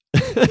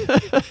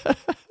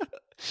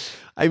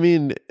 I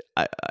mean,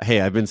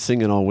 I've been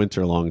singing all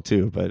winter long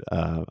too, but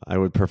I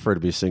would prefer to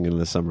be singing in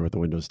the summer with the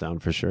windows down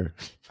for sure.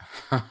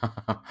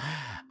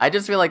 I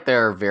just feel like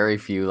there are very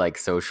few like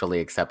socially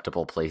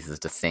acceptable places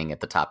to sing at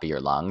the top of your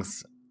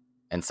lungs.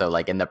 And so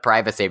like in the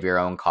privacy of your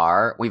own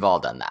car, we've all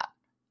done that.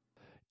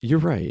 You're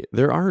right.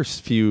 There are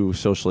few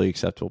socially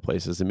acceptable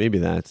places, and maybe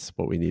that's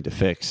what we need to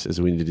fix,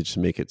 is we need to just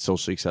make it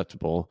socially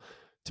acceptable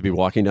to be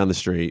walking down the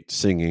street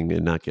singing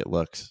and not get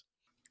looks.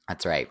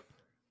 That's right.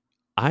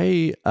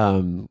 Cindy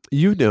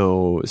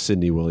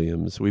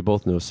Williams. We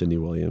both know Cindy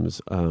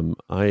Williams.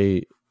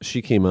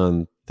 She came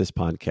on this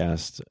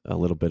podcast a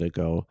little bit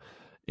ago,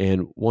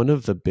 and one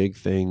of the big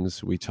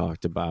things we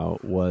talked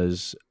about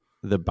was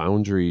the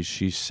boundaries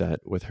she set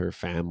with her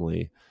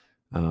family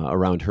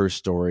around her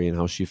story, and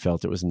how she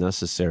felt it was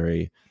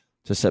necessary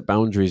to set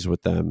boundaries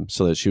with them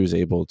so that she was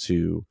able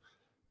to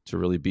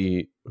really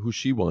be who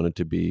she wanted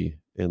to be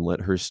and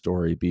let her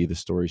story be the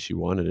story she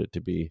wanted it to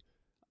be.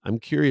 I'm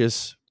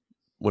curious,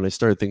 when I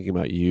started thinking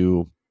about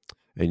you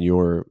and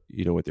your,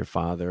 with your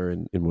father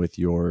and with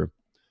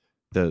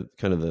the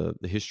kind of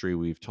the history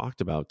we've talked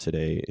about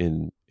today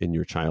in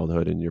your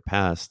childhood and your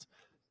past,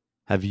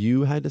 have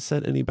you had to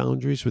set any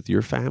boundaries with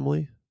your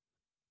family?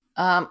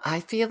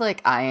 I feel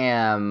like I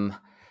am,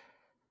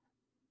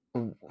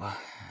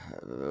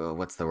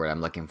 what's the word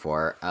I'm looking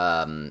for?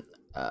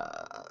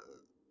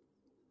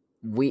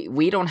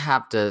 We don't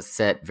have to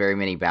set very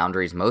many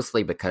boundaries,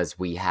 mostly because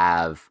we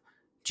have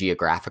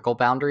geographical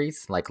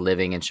boundaries. Like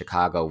living in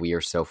Chicago, we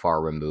are so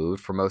far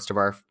removed from most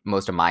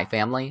of my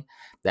family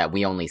that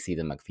we only see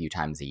them a few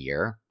times a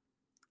year.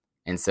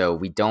 And so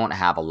we don't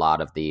have a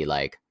lot of the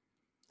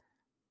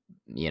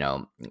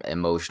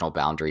emotional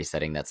boundary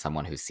setting that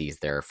someone who sees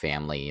their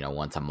family,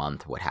 once a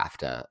month would have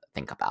to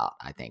think about,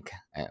 I think.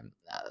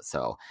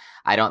 So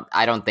I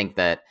don't think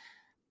that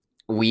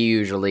we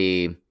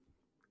usually,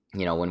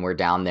 when we're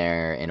down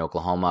there in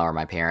Oklahoma or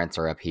my parents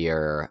are up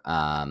here,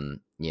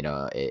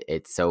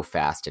 it's so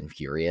fast and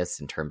furious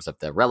in terms of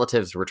the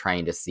relatives we're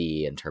trying to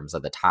see, in terms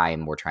of the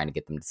time we're trying to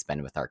get them to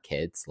spend with our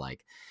kids.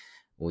 Like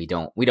we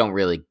don't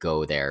really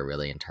go there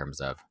really in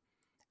terms of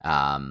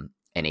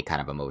any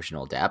kind of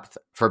emotional depth,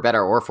 for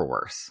better or for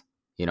worse.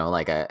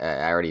 Like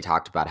I already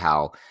talked about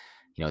how,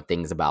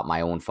 things about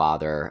my own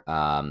father,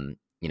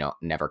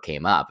 never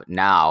came up.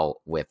 Now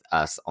with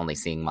us only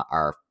seeing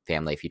our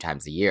family a few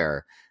times a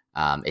year,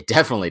 it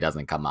definitely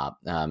doesn't come up.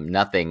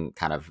 Nothing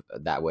kind of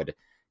that would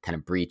kind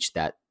of breach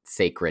that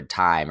sacred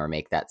time or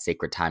make that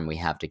sacred time we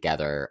have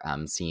together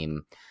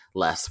seem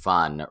less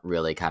fun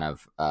really kind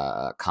of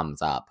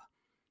comes up.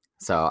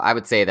 So I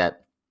would say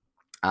that,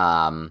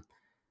 for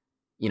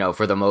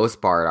the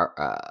most part,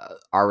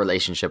 our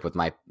relationship with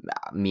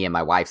me and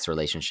my wife's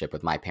relationship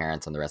with my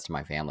parents and the rest of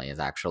my family is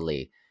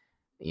actually,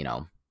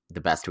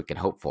 the best we can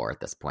hope for at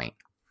this point.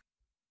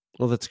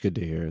 Well, that's good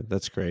to hear.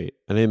 That's great.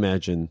 And I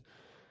imagine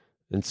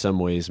in some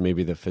ways,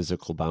 maybe the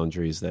physical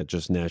boundaries that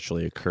just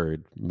naturally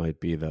occurred might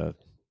be the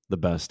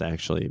best,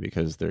 actually,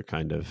 because they're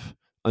kind of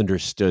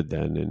understood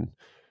then, and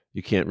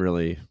you can't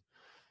really,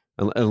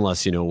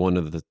 unless one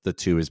of the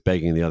two is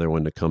begging the other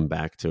one to come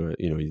back to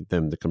it,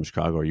 them to come to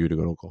Chicago or you to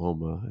go to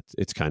Oklahoma.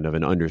 It's kind of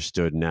an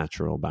understood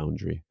natural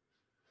boundary.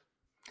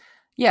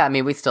 Yeah, I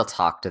mean, we still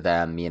talk to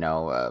them,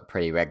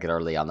 pretty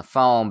regularly on the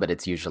phone, but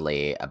it's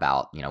usually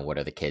about, what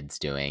are the kids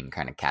doing,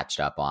 kind of catch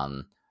up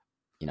on,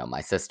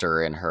 my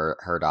sister and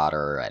her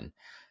daughter. And,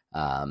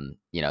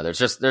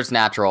 there's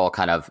natural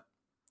kind of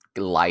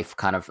life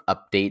kind of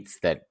updates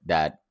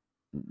that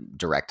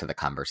direct to the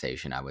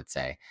conversation, I would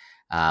say.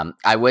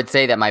 I would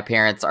say that my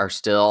parents are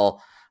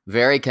still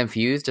very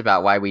confused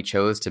about why we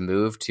chose to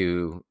move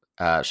to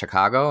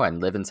Chicago and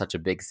live in such a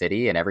big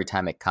city. And every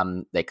time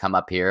they come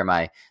up here,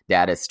 my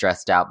dad is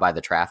stressed out by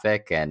the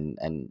traffic and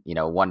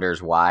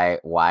wonders why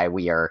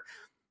we are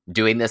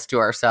doing this to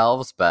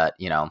ourselves. But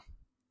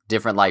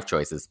different life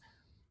choices.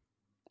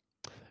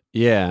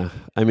 Yeah,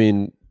 I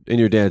mean, in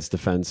your dad's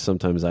defense,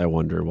 sometimes I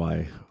wonder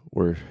why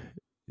we're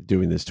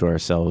doing this to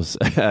ourselves.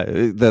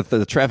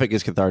 The traffic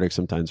is cathartic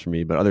sometimes for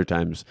me, but other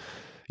times,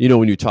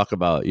 when you talk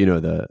about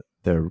the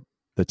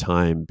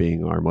time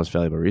being our most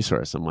valuable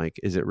resource, I'm like,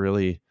 is it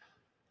really?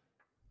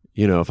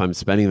 If I'm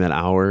spending that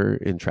hour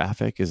in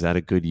traffic, is that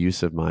a good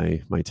use of my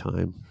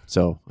time?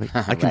 So I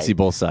can Right. see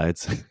both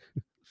sides.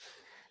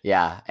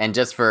 Yeah, and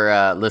just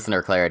for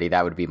listener clarity,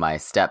 that would be my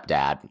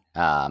stepdad,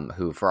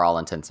 who, for all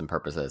intents and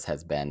purposes,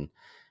 has been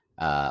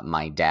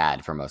my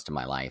dad for most of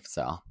my life.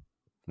 So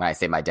when I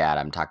say my dad,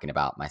 I'm talking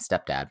about my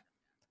stepdad.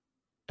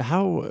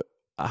 How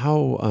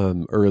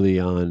early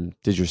on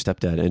did your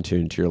stepdad enter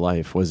into your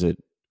life? Was it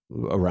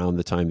around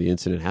the time the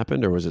incident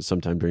happened, or was it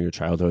sometime during your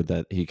childhood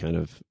that he kind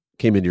of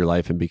came into your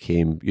life and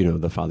became,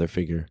 the father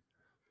figure?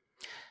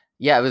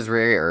 Yeah, it was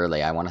very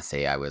early. I want to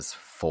say I was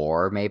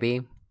 4,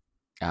 maybe.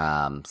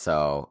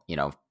 So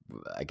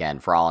again,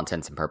 for all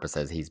intents and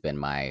purposes, he's been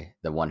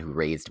the one who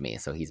raised me.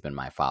 So he's been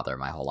my father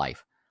my whole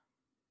life.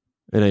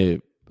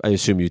 And I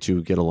assume you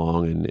two get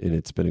along, and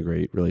it's been a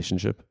great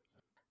relationship.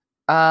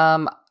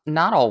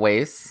 Not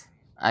always.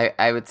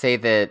 I would say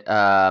that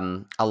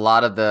a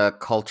lot of the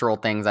cultural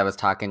things I was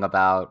talking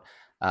about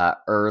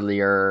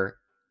earlier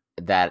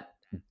that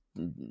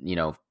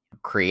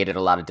created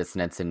a lot of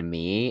dissonance in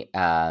me.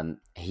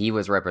 He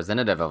was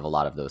representative of a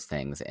lot of those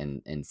things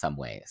in some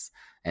ways,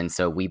 and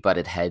so we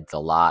butted heads a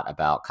lot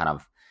about kind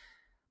of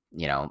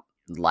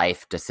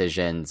life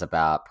decisions,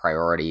 about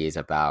priorities,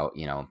 about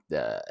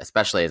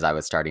especially as I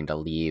was starting to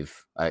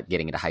leave,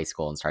 getting into high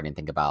school and starting to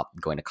think about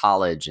going to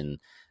college and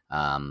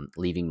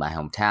leaving my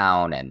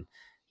hometown. And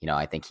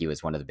I think he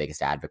was one of the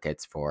biggest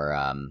advocates for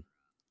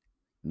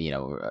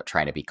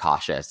trying to be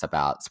cautious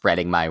about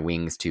spreading my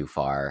wings too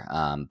far.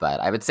 But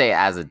I would say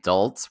as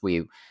adults,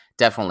 we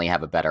definitely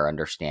have a better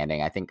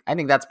understanding. I think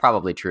that's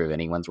probably true of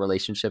anyone's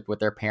relationship with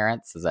their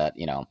parents, is that,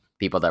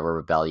 people that were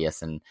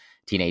rebellious in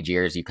teenage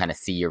years, you kind of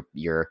see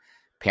your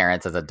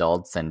parents as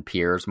adults and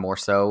peers more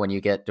so when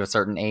you get to a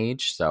certain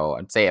age. So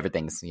I'd say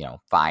everything's,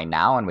 fine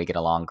now and we get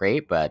along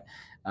great, but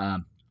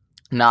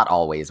not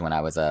always when I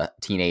was a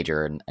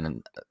teenager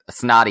and a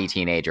snotty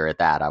teenager at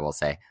that, I will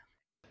say.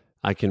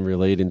 I can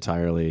relate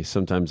entirely.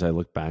 Sometimes I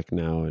look back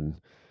now and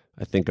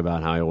I think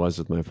about how I was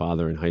with my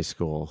father in high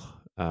school.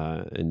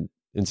 And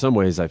in some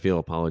ways I feel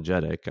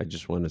apologetic. I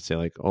just want to say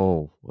like,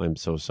 oh, I'm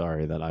so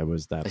sorry that I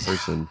was that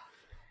person.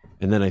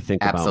 And then I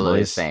think absolutely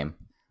about same.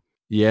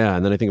 Yeah.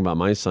 And then I think about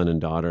my son and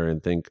daughter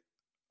and think,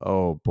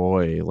 oh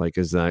boy, like,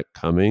 is that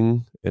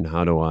coming? And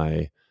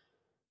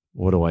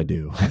what do I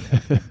do?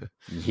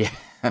 Yeah,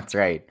 that's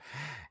right.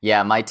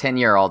 Yeah. My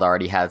 10-year-old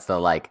already has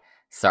the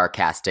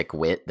sarcastic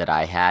wit that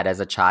I had as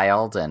a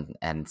child,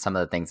 and some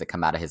of the things that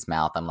come out of his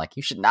mouth, I'm like,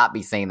 you should not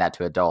be saying that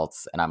to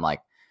adults. And I'm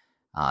like,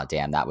 oh,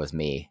 damn, that was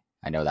me.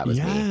 I know that was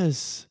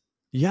me.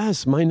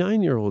 Yes. My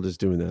 9-year-old is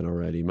doing that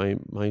already.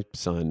 My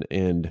son.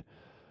 And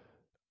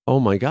oh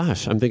my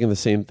gosh, I'm thinking the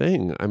same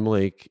thing. I'm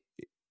like,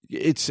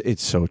 it's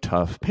so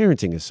tough.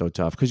 Parenting is so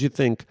tough because you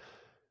think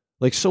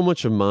like so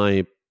much of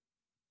my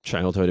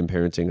childhood and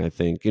parenting, I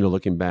think,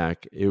 looking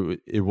back,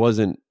 it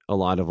wasn't a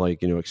lot of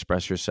like,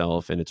 express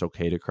yourself and it's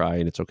okay to cry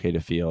and it's okay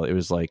to feel. It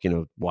was like,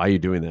 why are you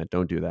doing that?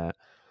 Don't do that.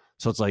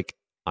 So it's like,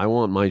 I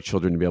want my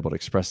children to be able to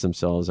express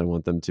themselves. I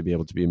want them to be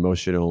able to be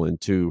emotional and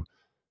to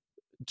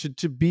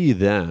be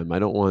them. I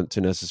don't want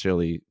to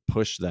necessarily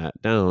push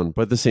that down,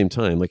 but at the same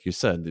time, like you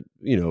said,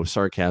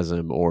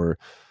 sarcasm or,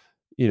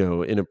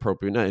 not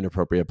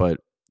inappropriate, but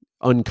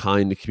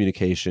unkind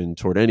communication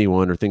toward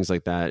anyone or things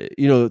like that.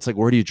 It's like,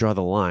 where do you draw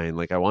the line?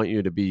 Like, I want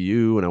you to be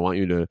you and I want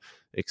you to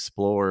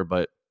explore,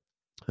 but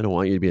I don't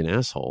want you to be an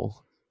asshole.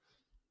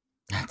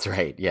 That's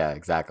right. Yeah,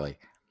 exactly.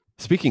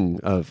 Speaking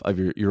of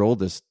your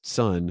oldest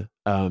son,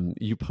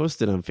 you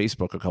posted on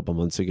Facebook a couple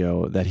months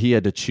ago that he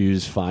had to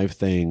choose 5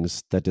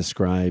 things that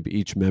describe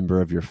each member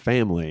of your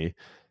family.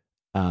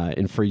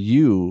 And for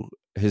you,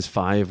 his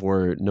 5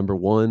 were: number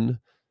 1,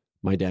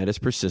 my dad is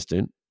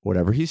persistent.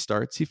 Whatever he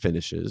starts, he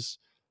finishes.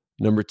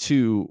 Number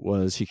 2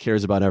 was he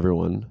cares about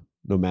everyone,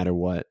 no matter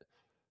what.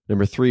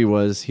 Number 3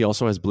 was he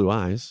also has blue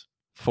eyes.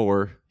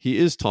 4, he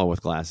is tall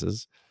with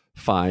glasses.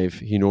 5,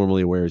 he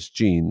normally wears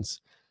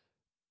jeans.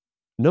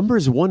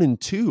 Numbers 1 and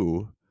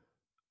 2,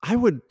 I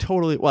would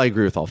totally, well, I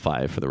agree with all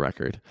 5 for the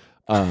record.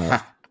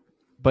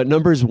 But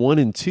numbers 1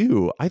 and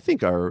 2, I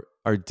think are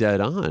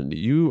dead on.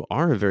 You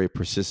are a very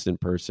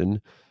persistent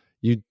person.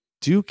 You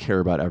do care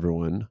about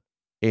everyone.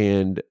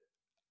 And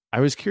I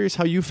was curious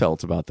how you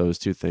felt about those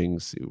 2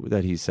 things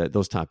that he said,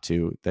 those top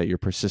 2, that you're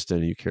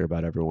persistent and you care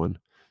about everyone.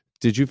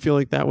 Did you feel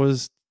like that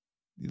was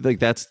like,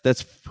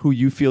 that's who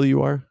you feel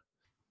you are?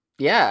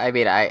 Yeah. I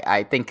mean,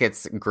 I think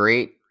it's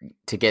great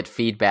to get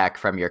feedback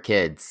from your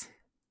kids,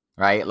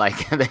 right?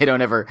 Like they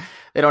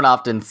don't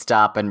often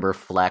stop and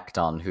reflect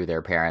on who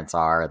their parents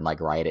are and like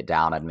write it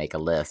down and make a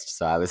list.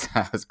 So I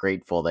was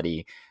grateful that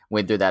he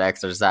went through that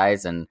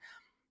exercise and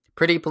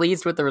pretty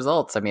pleased with the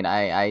results. I mean,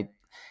 I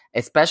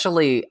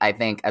especially, I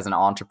think as an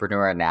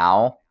entrepreneur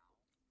now,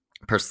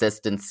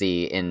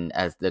 persistency in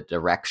as the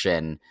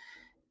direction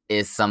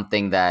is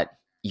something that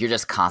you're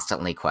just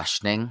constantly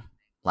questioning.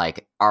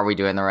 Like, are we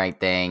doing the right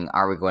thing?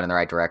 Are we going in the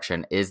right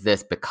direction? Is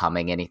this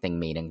becoming anything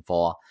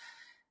meaningful?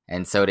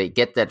 And so to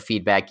get that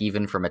feedback,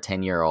 even from a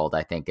 10-year-old,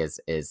 I think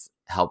is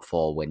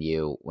helpful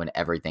when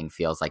everything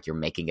feels like you're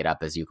making it up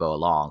as you go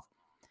along.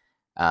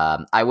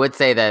 I would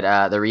say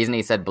that the reason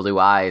he said blue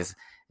eyes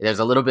there's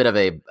a little bit of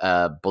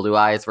a blue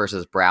eyes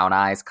versus brown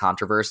eyes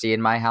controversy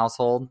in my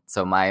household.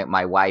 So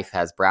my wife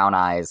has brown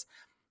eyes.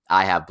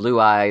 I have blue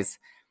eyes.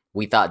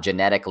 We thought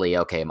genetically,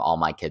 okay, all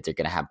my kids are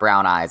going to have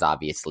brown eyes.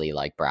 Obviously,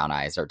 like brown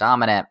eyes are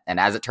dominant. And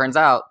as it turns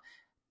out,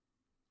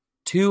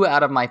 2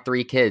 out of my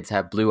 3 kids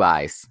have blue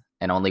eyes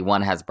and only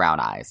 1 has brown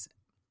eyes.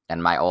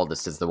 And my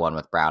oldest is the one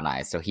with brown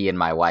eyes. So he and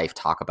my wife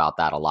talk about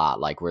that a lot.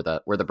 Like we're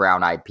the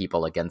brown-eyed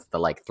people against the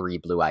like 3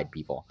 blue-eyed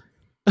people.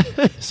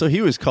 So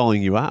he was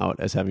calling you out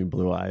as having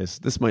blue eyes.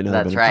 This might not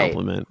have been a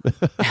compliment.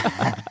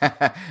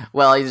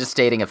 Well, he's just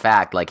stating a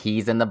fact. Like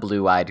he's in the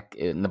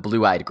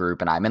blue-eyed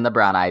group and I'm in the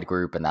brown-eyed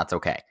group, and that's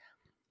okay.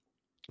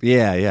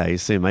 Yeah.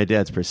 He's saying my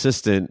dad's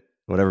persistent.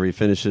 Whatever he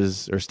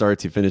finishes or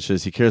starts, he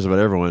finishes. He cares about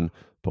everyone,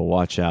 but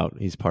watch out.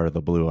 He's part of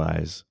the blue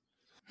eyes.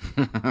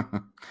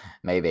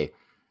 Maybe.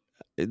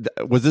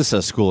 Was this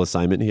a school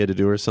assignment he had to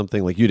do or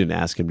something? Like you didn't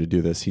ask him to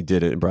do this. He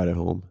did it and brought it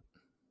home.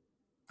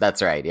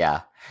 That's right.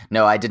 Yeah.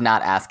 No, I did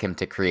not ask him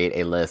to create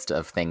a list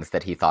of things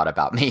that he thought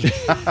about me.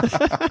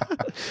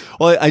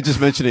 Well, I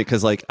just mentioned it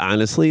because, like,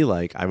 honestly,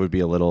 like I would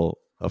be a little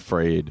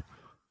afraid.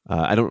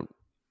 I don't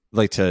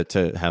like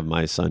to have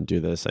my son do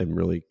this. I'm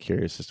really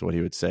curious as to what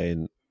he would say.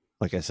 And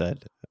like I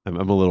said, I'm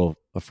a little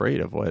afraid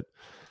of what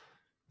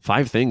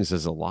 5 things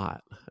is a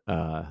lot.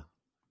 But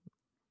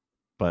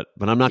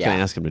I'm not going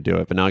to ask him to do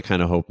it. But now I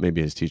kind of hope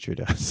maybe his teacher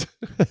does.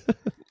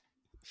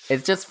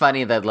 It's just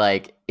funny that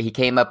like he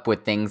came up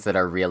with things that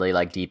are really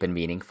like deep and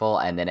meaningful,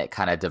 and then it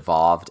kind of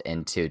devolved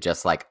into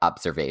just like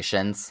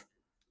observations.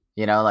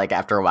 You know, like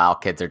after a while,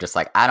 kids are just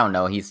like, I don't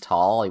know, he's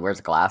tall, he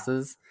wears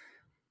glasses.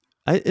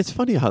 It's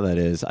funny how that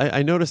is.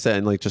 I noticed that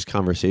in like just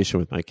conversation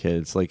with my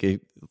kids. Like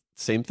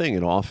same thing.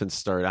 It'll often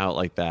start out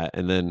like that,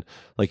 and then,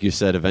 like you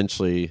said,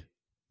 eventually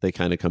they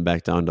kind of come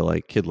back down to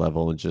like kid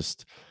level, and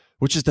just,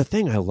 which is the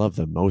thing I love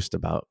the most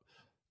about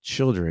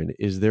children,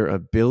 is their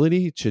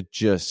ability to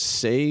just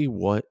say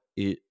what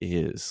it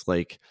is.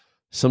 Like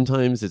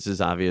sometimes it's as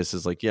obvious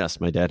as like, yes,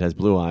 my dad has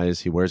blue eyes,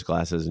 he wears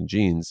glasses and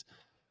jeans.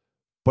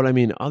 But I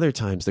mean, other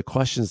times the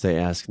questions they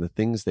ask and the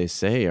things they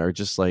say are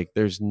just like,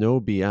 there's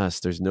no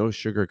BS, there's no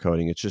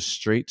sugarcoating. It's just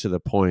straight to the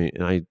point.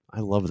 And I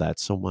love that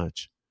so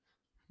much.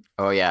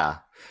 Oh yeah.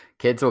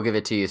 Kids will give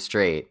it to you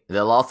straight.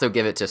 They'll also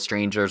give it to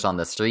strangers on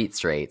the street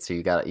straight. So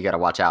you got to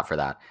watch out for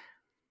that.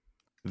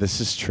 This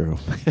is true.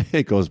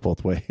 It goes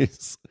both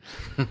ways.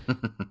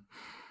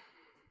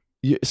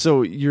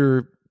 So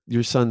your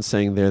son's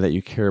saying there that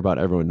you care about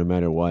everyone no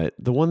matter what.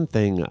 The one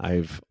thing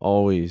I've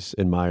always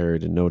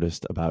admired and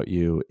noticed about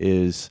you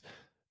is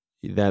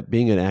that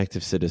being an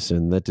active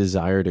citizen, that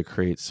desire to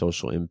create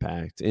social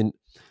impact. And,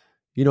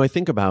 you know, I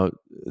think about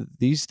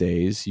these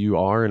days, you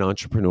are an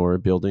entrepreneur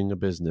building a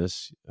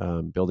business,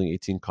 building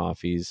 18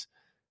 Coffees.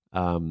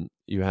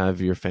 You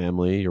have your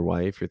family, your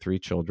wife, your 3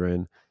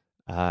 children.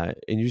 And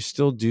you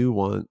still do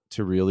want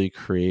to really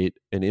create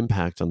an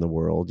impact on the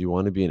world. You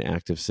want to be an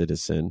active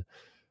citizen.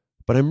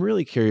 But I'm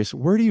really curious,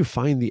 where do you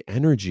find the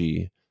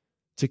energy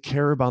to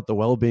care about the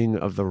well-being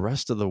of the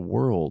rest of the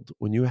world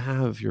when you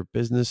have your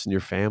business and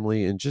your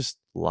family and just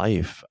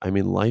life? I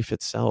mean, life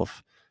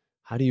itself.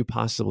 How do you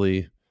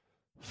possibly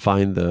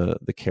find the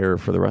care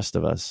for the rest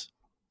of us?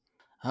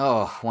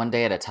 Oh, one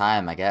day at a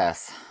time, I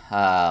guess.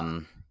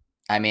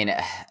 I mean,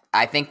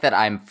 I think that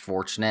I'm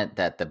fortunate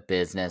that the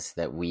business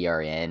that we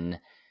are in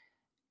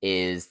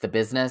is the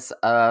business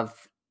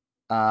of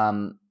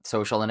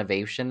social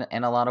innovation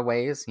in a lot of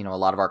ways. You know, a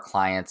lot of our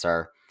clients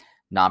are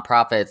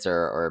nonprofits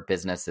or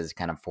businesses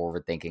kind of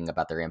forward thinking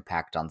about their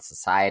impact on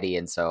society.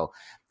 And so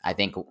I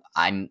think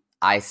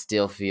I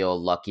still feel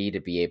lucky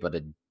to be able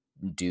to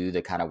do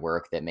the kind of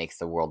work that makes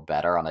the world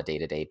better on a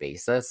day-to-day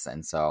basis.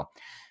 And so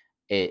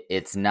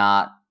it's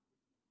not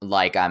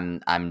like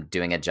I'm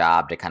doing a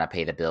job to kind of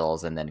pay the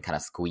bills and then kind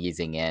of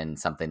squeezing in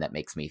something that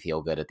makes me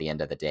feel good at the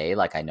end of the day.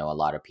 Like I know a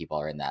lot of people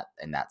are in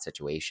that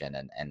situation,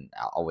 and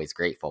always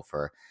grateful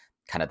for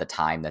kind of the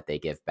time that they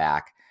give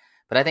back.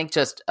 But I think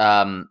just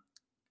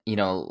you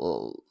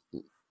know,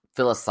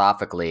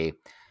 philosophically,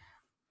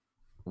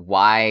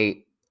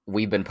 why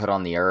we've been put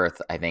on the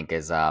earth, I think,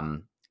 is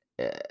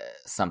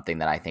something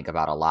that I think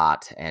about a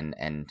lot.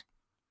 And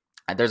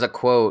there's a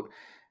quote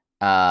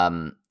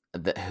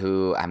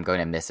who I'm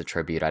going to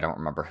misattribute. I don't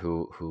remember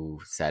who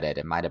said it.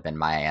 It might have been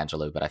Maya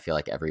Angelou, but I feel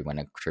like everyone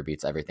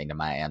attributes everything to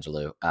Maya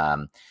Angelou.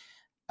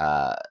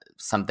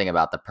 Something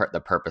about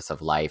the purpose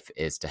of life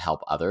is to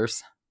help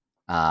others.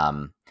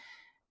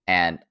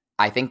 And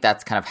I think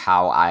that's kind of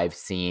how I've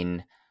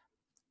seen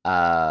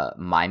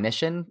my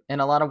mission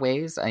in a lot of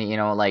ways. You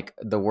know, like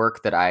the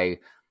work that I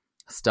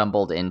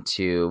stumbled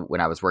into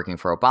when I was working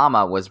for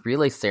Obama was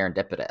really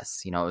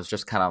serendipitous. You know, it was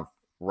just kind of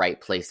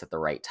right place at the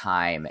right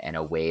time, and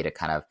a way to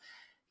kind of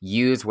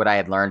use what I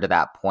had learned to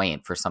that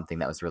point for something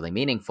that was really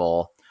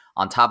meaningful,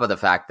 on top of the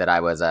fact that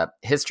I was a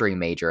history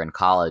major in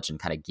college, and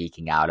kind of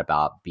geeking out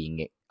about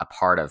being a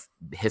part of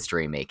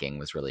history making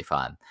was really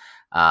fun.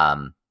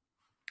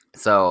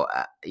 So,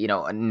 you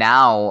know,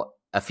 now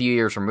a few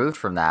years removed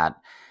from that,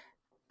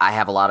 I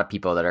have a lot of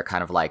people that are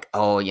kind of like,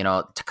 oh,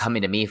 to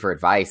coming to me for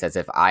advice as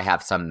if I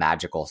have some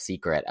magical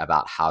secret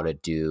about how to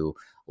do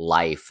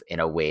life in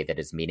a way that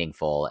is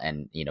meaningful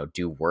and,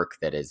 do work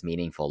that is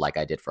meaningful like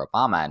I did for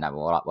Obama. And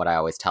what I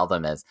always tell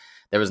them is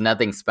there was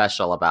nothing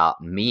special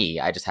about me.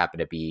 I just happened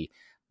to be,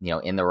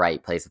 in the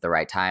right place at the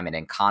right time and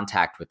in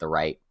contact with the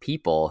right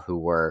people who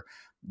were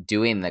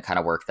doing the kind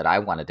of work that I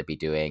wanted to be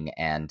doing.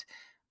 And,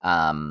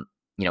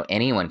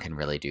 anyone can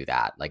really do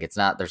that. Like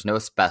there's no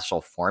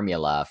special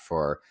formula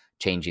for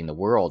changing the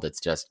world. It's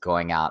just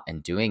going out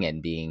and doing it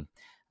and being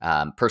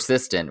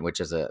persistent, which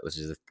is a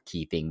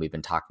key thing we've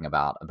been talking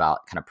about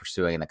kind of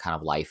pursuing the kind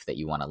of life that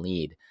you want to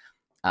lead.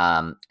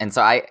 And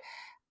so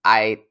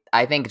I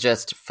think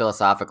just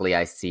philosophically,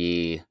 I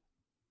see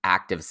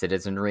active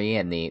citizenry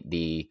and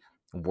the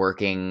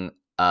working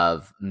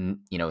of,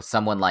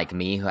 someone like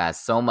me who has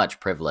so much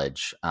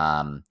privilege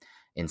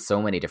in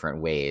so many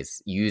different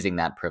ways, using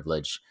that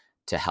privilege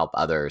to help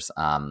others.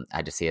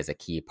 I just see as a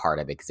key part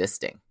of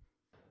existing.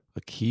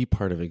 A key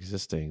part of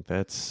existing.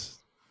 That's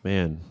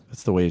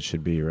the way it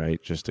should be,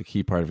 right? Just a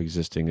key part of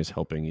existing is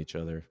helping each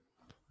other.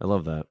 I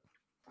love that.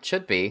 It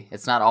should be.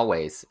 It's not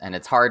always. And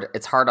it's hard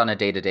on a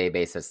day-to-day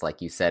basis,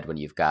 like you said, when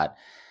you've got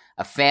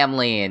a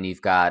family and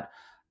you've got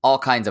all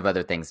kinds of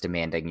other things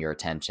demanding your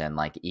attention,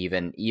 like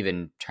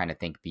even trying to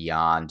think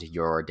beyond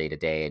your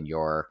day-to-day and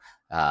your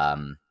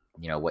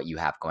what you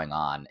have going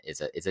on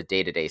is a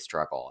day-to-day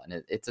struggle.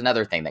 And it's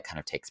another thing that kind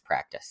of takes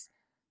practice.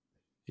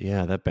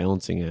 Yeah, that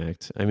balancing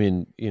act. I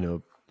mean,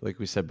 like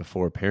we said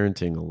before,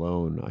 parenting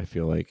alone, I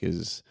feel like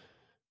is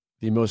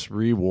the most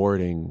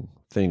rewarding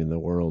thing in the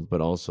world,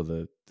 but also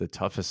the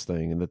toughest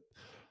thing. And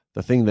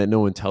the thing that no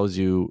one tells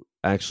you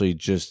actually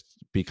just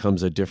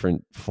becomes a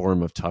different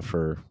form of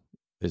tougher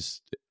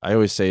is, I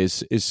always say,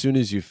 as soon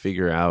as you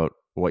figure out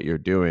what you're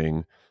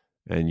doing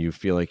and you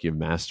feel like you've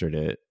mastered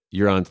it,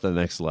 you're on to the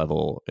next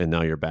level. And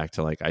now you're back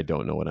to like, I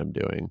don't know what I'm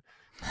doing.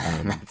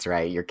 That's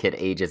right. Your kid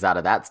ages out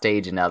of that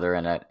stage and now they're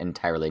in an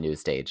entirely new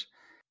stage.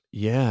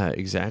 Yeah,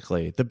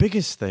 exactly. The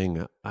biggest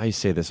thing, I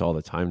say this all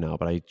the time now,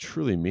 but I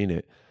truly mean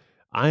it.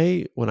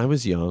 When I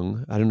was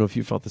young, I don't know if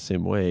you felt the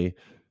same way,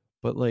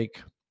 but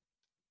like,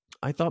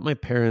 I thought my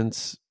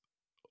parents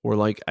were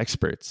like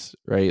experts,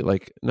 right?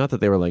 Like, not that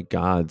they were like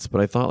gods,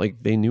 but I thought like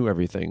they knew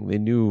everything. They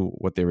knew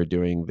what they were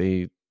doing.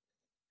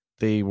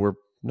 They were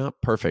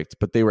not perfect,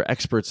 but they were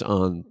experts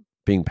on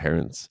being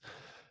parents.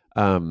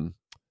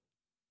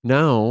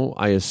 Now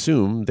I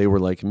assume they were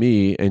like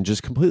me and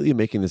just completely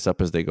making this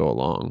up as they go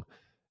along.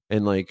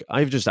 And like,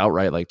 I've just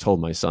outright like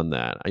told my son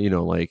that,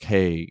 like,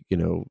 hey,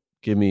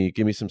 give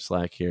me some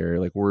slack here.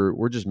 Like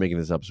we're just making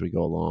this up as we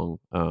go along.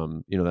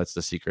 That's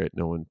the secret.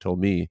 No one told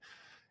me.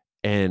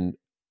 And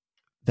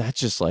that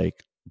just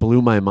like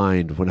blew my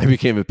mind when I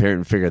became a parent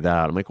and figured that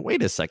out. I'm like,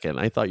 wait a second.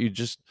 I thought you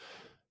just,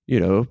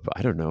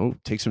 I don't know,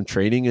 take some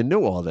training and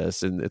know all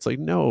this. And it's like,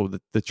 no,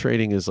 the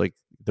training is like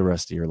the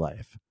rest of your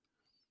life.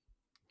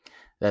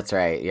 That's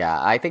right.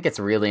 Yeah. I think it's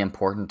really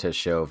important to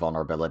show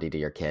vulnerability to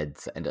your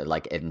kids and to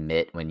like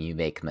admit when you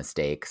make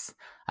mistakes.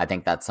 I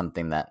think that's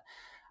something that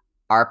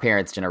our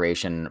parents'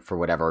 generation, for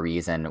whatever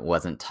reason,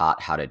 wasn't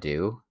taught how to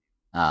do.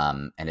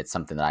 And it's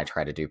something that I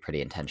try to do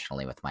pretty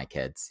intentionally with my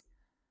kids.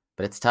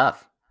 But it's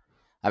tough.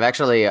 I've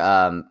actually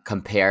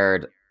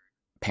compared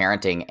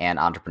parenting and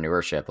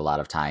entrepreneurship a lot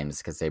of times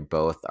because they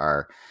both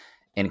are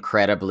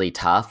incredibly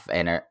tough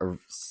and are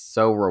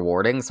so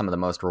rewarding, some of the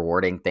most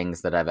rewarding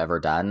things that I've ever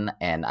done,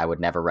 and I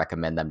would never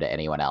recommend them to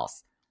anyone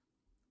else.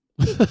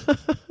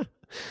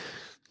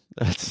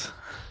 That's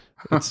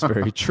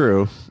very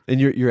true. And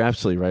you're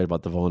absolutely right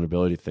about the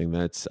vulnerability thing.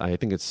 I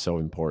think it's so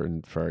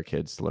important for our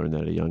kids to learn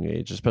that at a young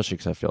age, especially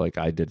because I feel like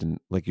I didn't,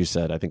 like you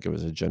said, I think it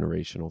was a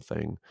generational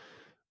thing,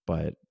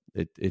 but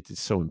it's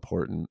so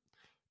important.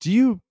 Do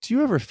you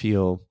ever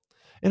feel,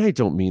 and I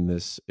don't mean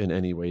this in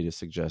any way to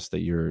suggest that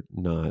you're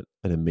not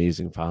an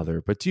amazing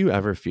father, but do you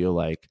ever feel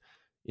like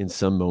in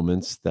some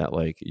moments that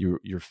like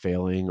you're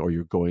failing or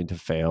you're going to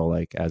fail,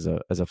 like as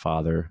a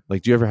father?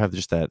 Like, do you ever have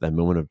just that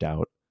moment of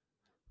doubt?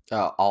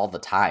 All the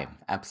time.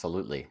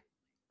 Absolutely.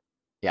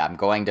 Yeah, I'm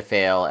going to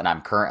fail and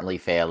I'm currently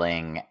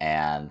failing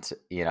and,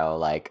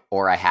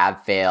 or I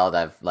have failed.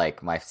 I've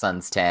like, my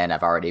son's 10,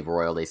 I've already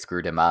royally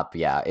screwed him up.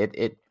 Yeah,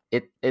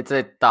 it's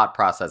a thought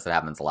process that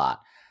happens a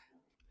lot.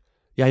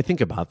 Yeah, I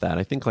think about that.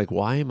 I think like,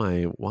 why am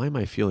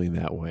I feeling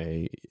that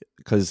way?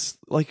 Because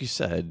like you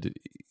said,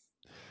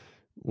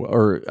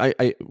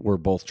 we're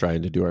both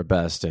trying to do our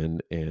best,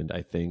 and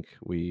I think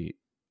we,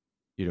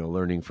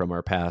 learning from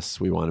our past,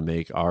 we want to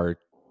make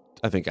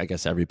I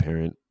guess every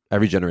parent,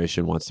 every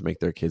generation wants to make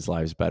their kids'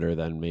 lives better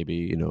than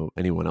maybe,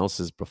 anyone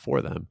else's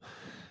before them.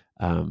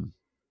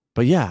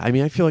 But yeah, I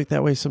mean, I feel like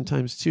that way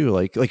sometimes too.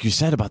 Like you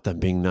said about them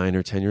being 9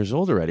 or 10 years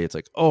old already. It's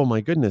like, oh my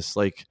goodness,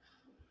 like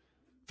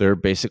they're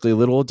basically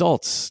little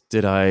adults.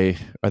 Are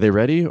they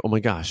ready? Oh my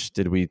gosh,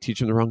 did we teach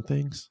them the wrong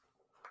things?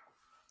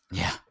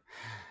 Yeah.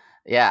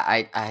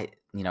 Yeah.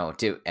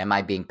 Am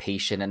I being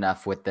patient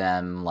enough with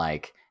them?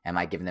 Like, am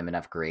I giving them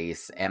enough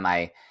grace? Am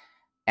I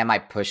am I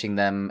pushing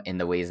them in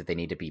the ways that they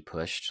need to be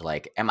pushed?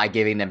 Like, am I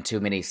giving them too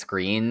many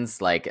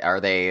screens? Like,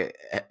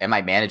 am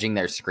I managing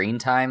their screen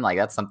time? Like,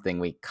 that's something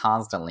we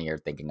constantly are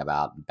thinking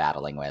about and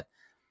battling with.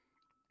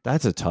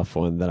 That's a tough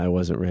one that I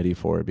wasn't ready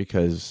for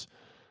because,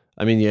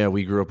 I mean, yeah,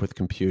 we grew up with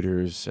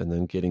computers and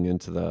then getting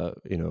into the,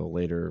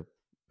 later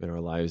in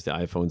our lives, the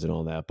iPhones and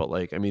all that. But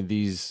like, I mean,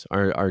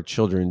 our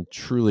children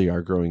truly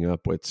are growing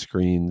up with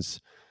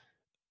screens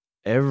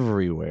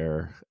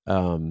everywhere.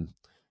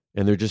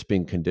 And they're just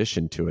being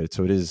conditioned to it.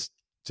 So it is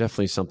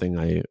definitely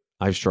something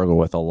I struggle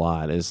with a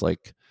lot is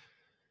like,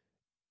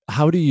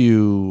 how do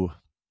you,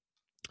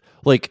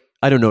 like,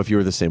 I don't know if you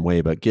were the same way,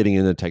 but getting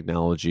into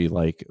technology,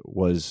 like,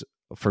 was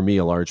for me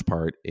a large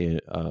part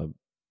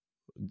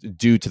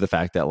due to the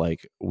fact that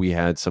like we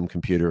had some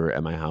computer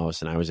at my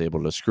house and I was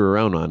able to screw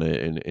around on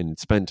it and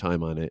spend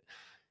time on it.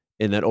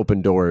 And that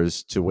opened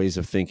doors to ways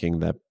of thinking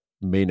that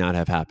may not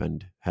have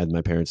happened had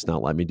my parents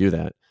not let me do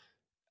that.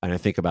 And I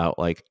think about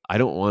like, I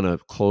don't want to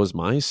close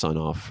my son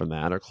off from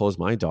that or close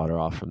my daughter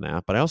off from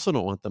that, but I also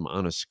don't want them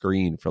on a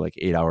screen for like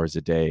 8 hours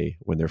a day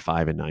when they're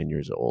 5 and 9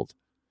 years old.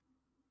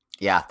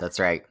 Yeah,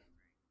 that's right.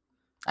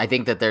 I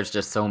think that there's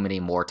just so many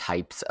more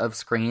types of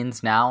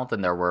screens now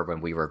than there were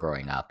when we were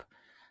growing up.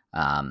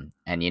 And,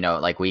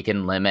 like we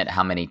can limit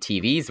how many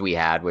TVs we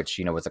had, which,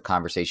 was a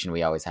conversation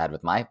we always had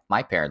with my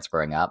parents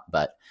growing up.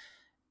 But,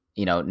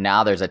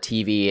 now there's a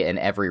TV in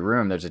every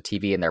room. There's a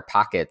TV in their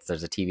pockets.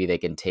 There's a TV they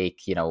can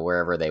take,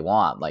 wherever they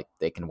want. Like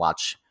they can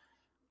watch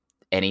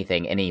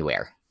anything,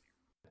 anywhere.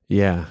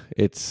 Yeah,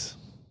 it's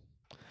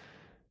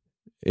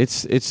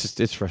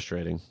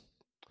frustrating.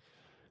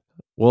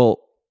 Well,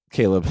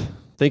 Caleb,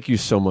 thank you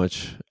so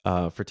much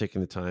for taking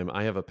the time.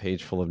 I have a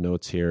page full of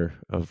notes here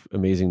of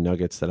amazing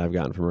nuggets that I've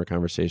gotten from our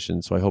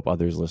conversation. So I hope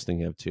others listening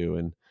have too.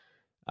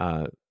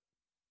 And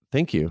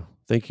thank you.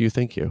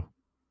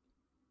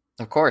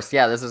 Of course.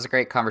 Yeah, this is a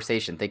great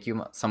conversation. Thank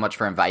you so much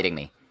for inviting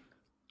me.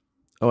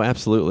 Oh,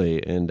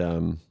 absolutely. And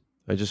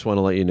I just want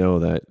to let you know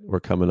that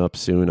we're coming up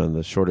soon on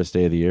the shortest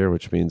day of the year,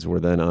 which means we're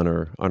then on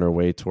our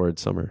way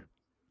towards summer.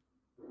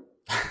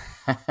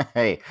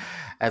 Hey,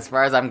 as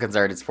far as I'm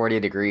concerned, it's 40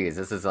 degrees.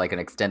 This is like an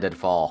extended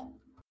fall.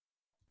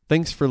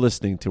 Thanks for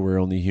listening to We're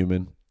Only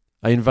Human.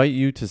 I invite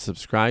you to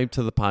subscribe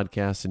to the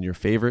podcast in your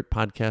favorite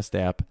podcast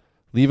app,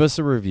 leave us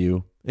a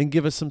review, and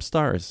give us some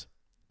stars.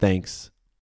 Thanks.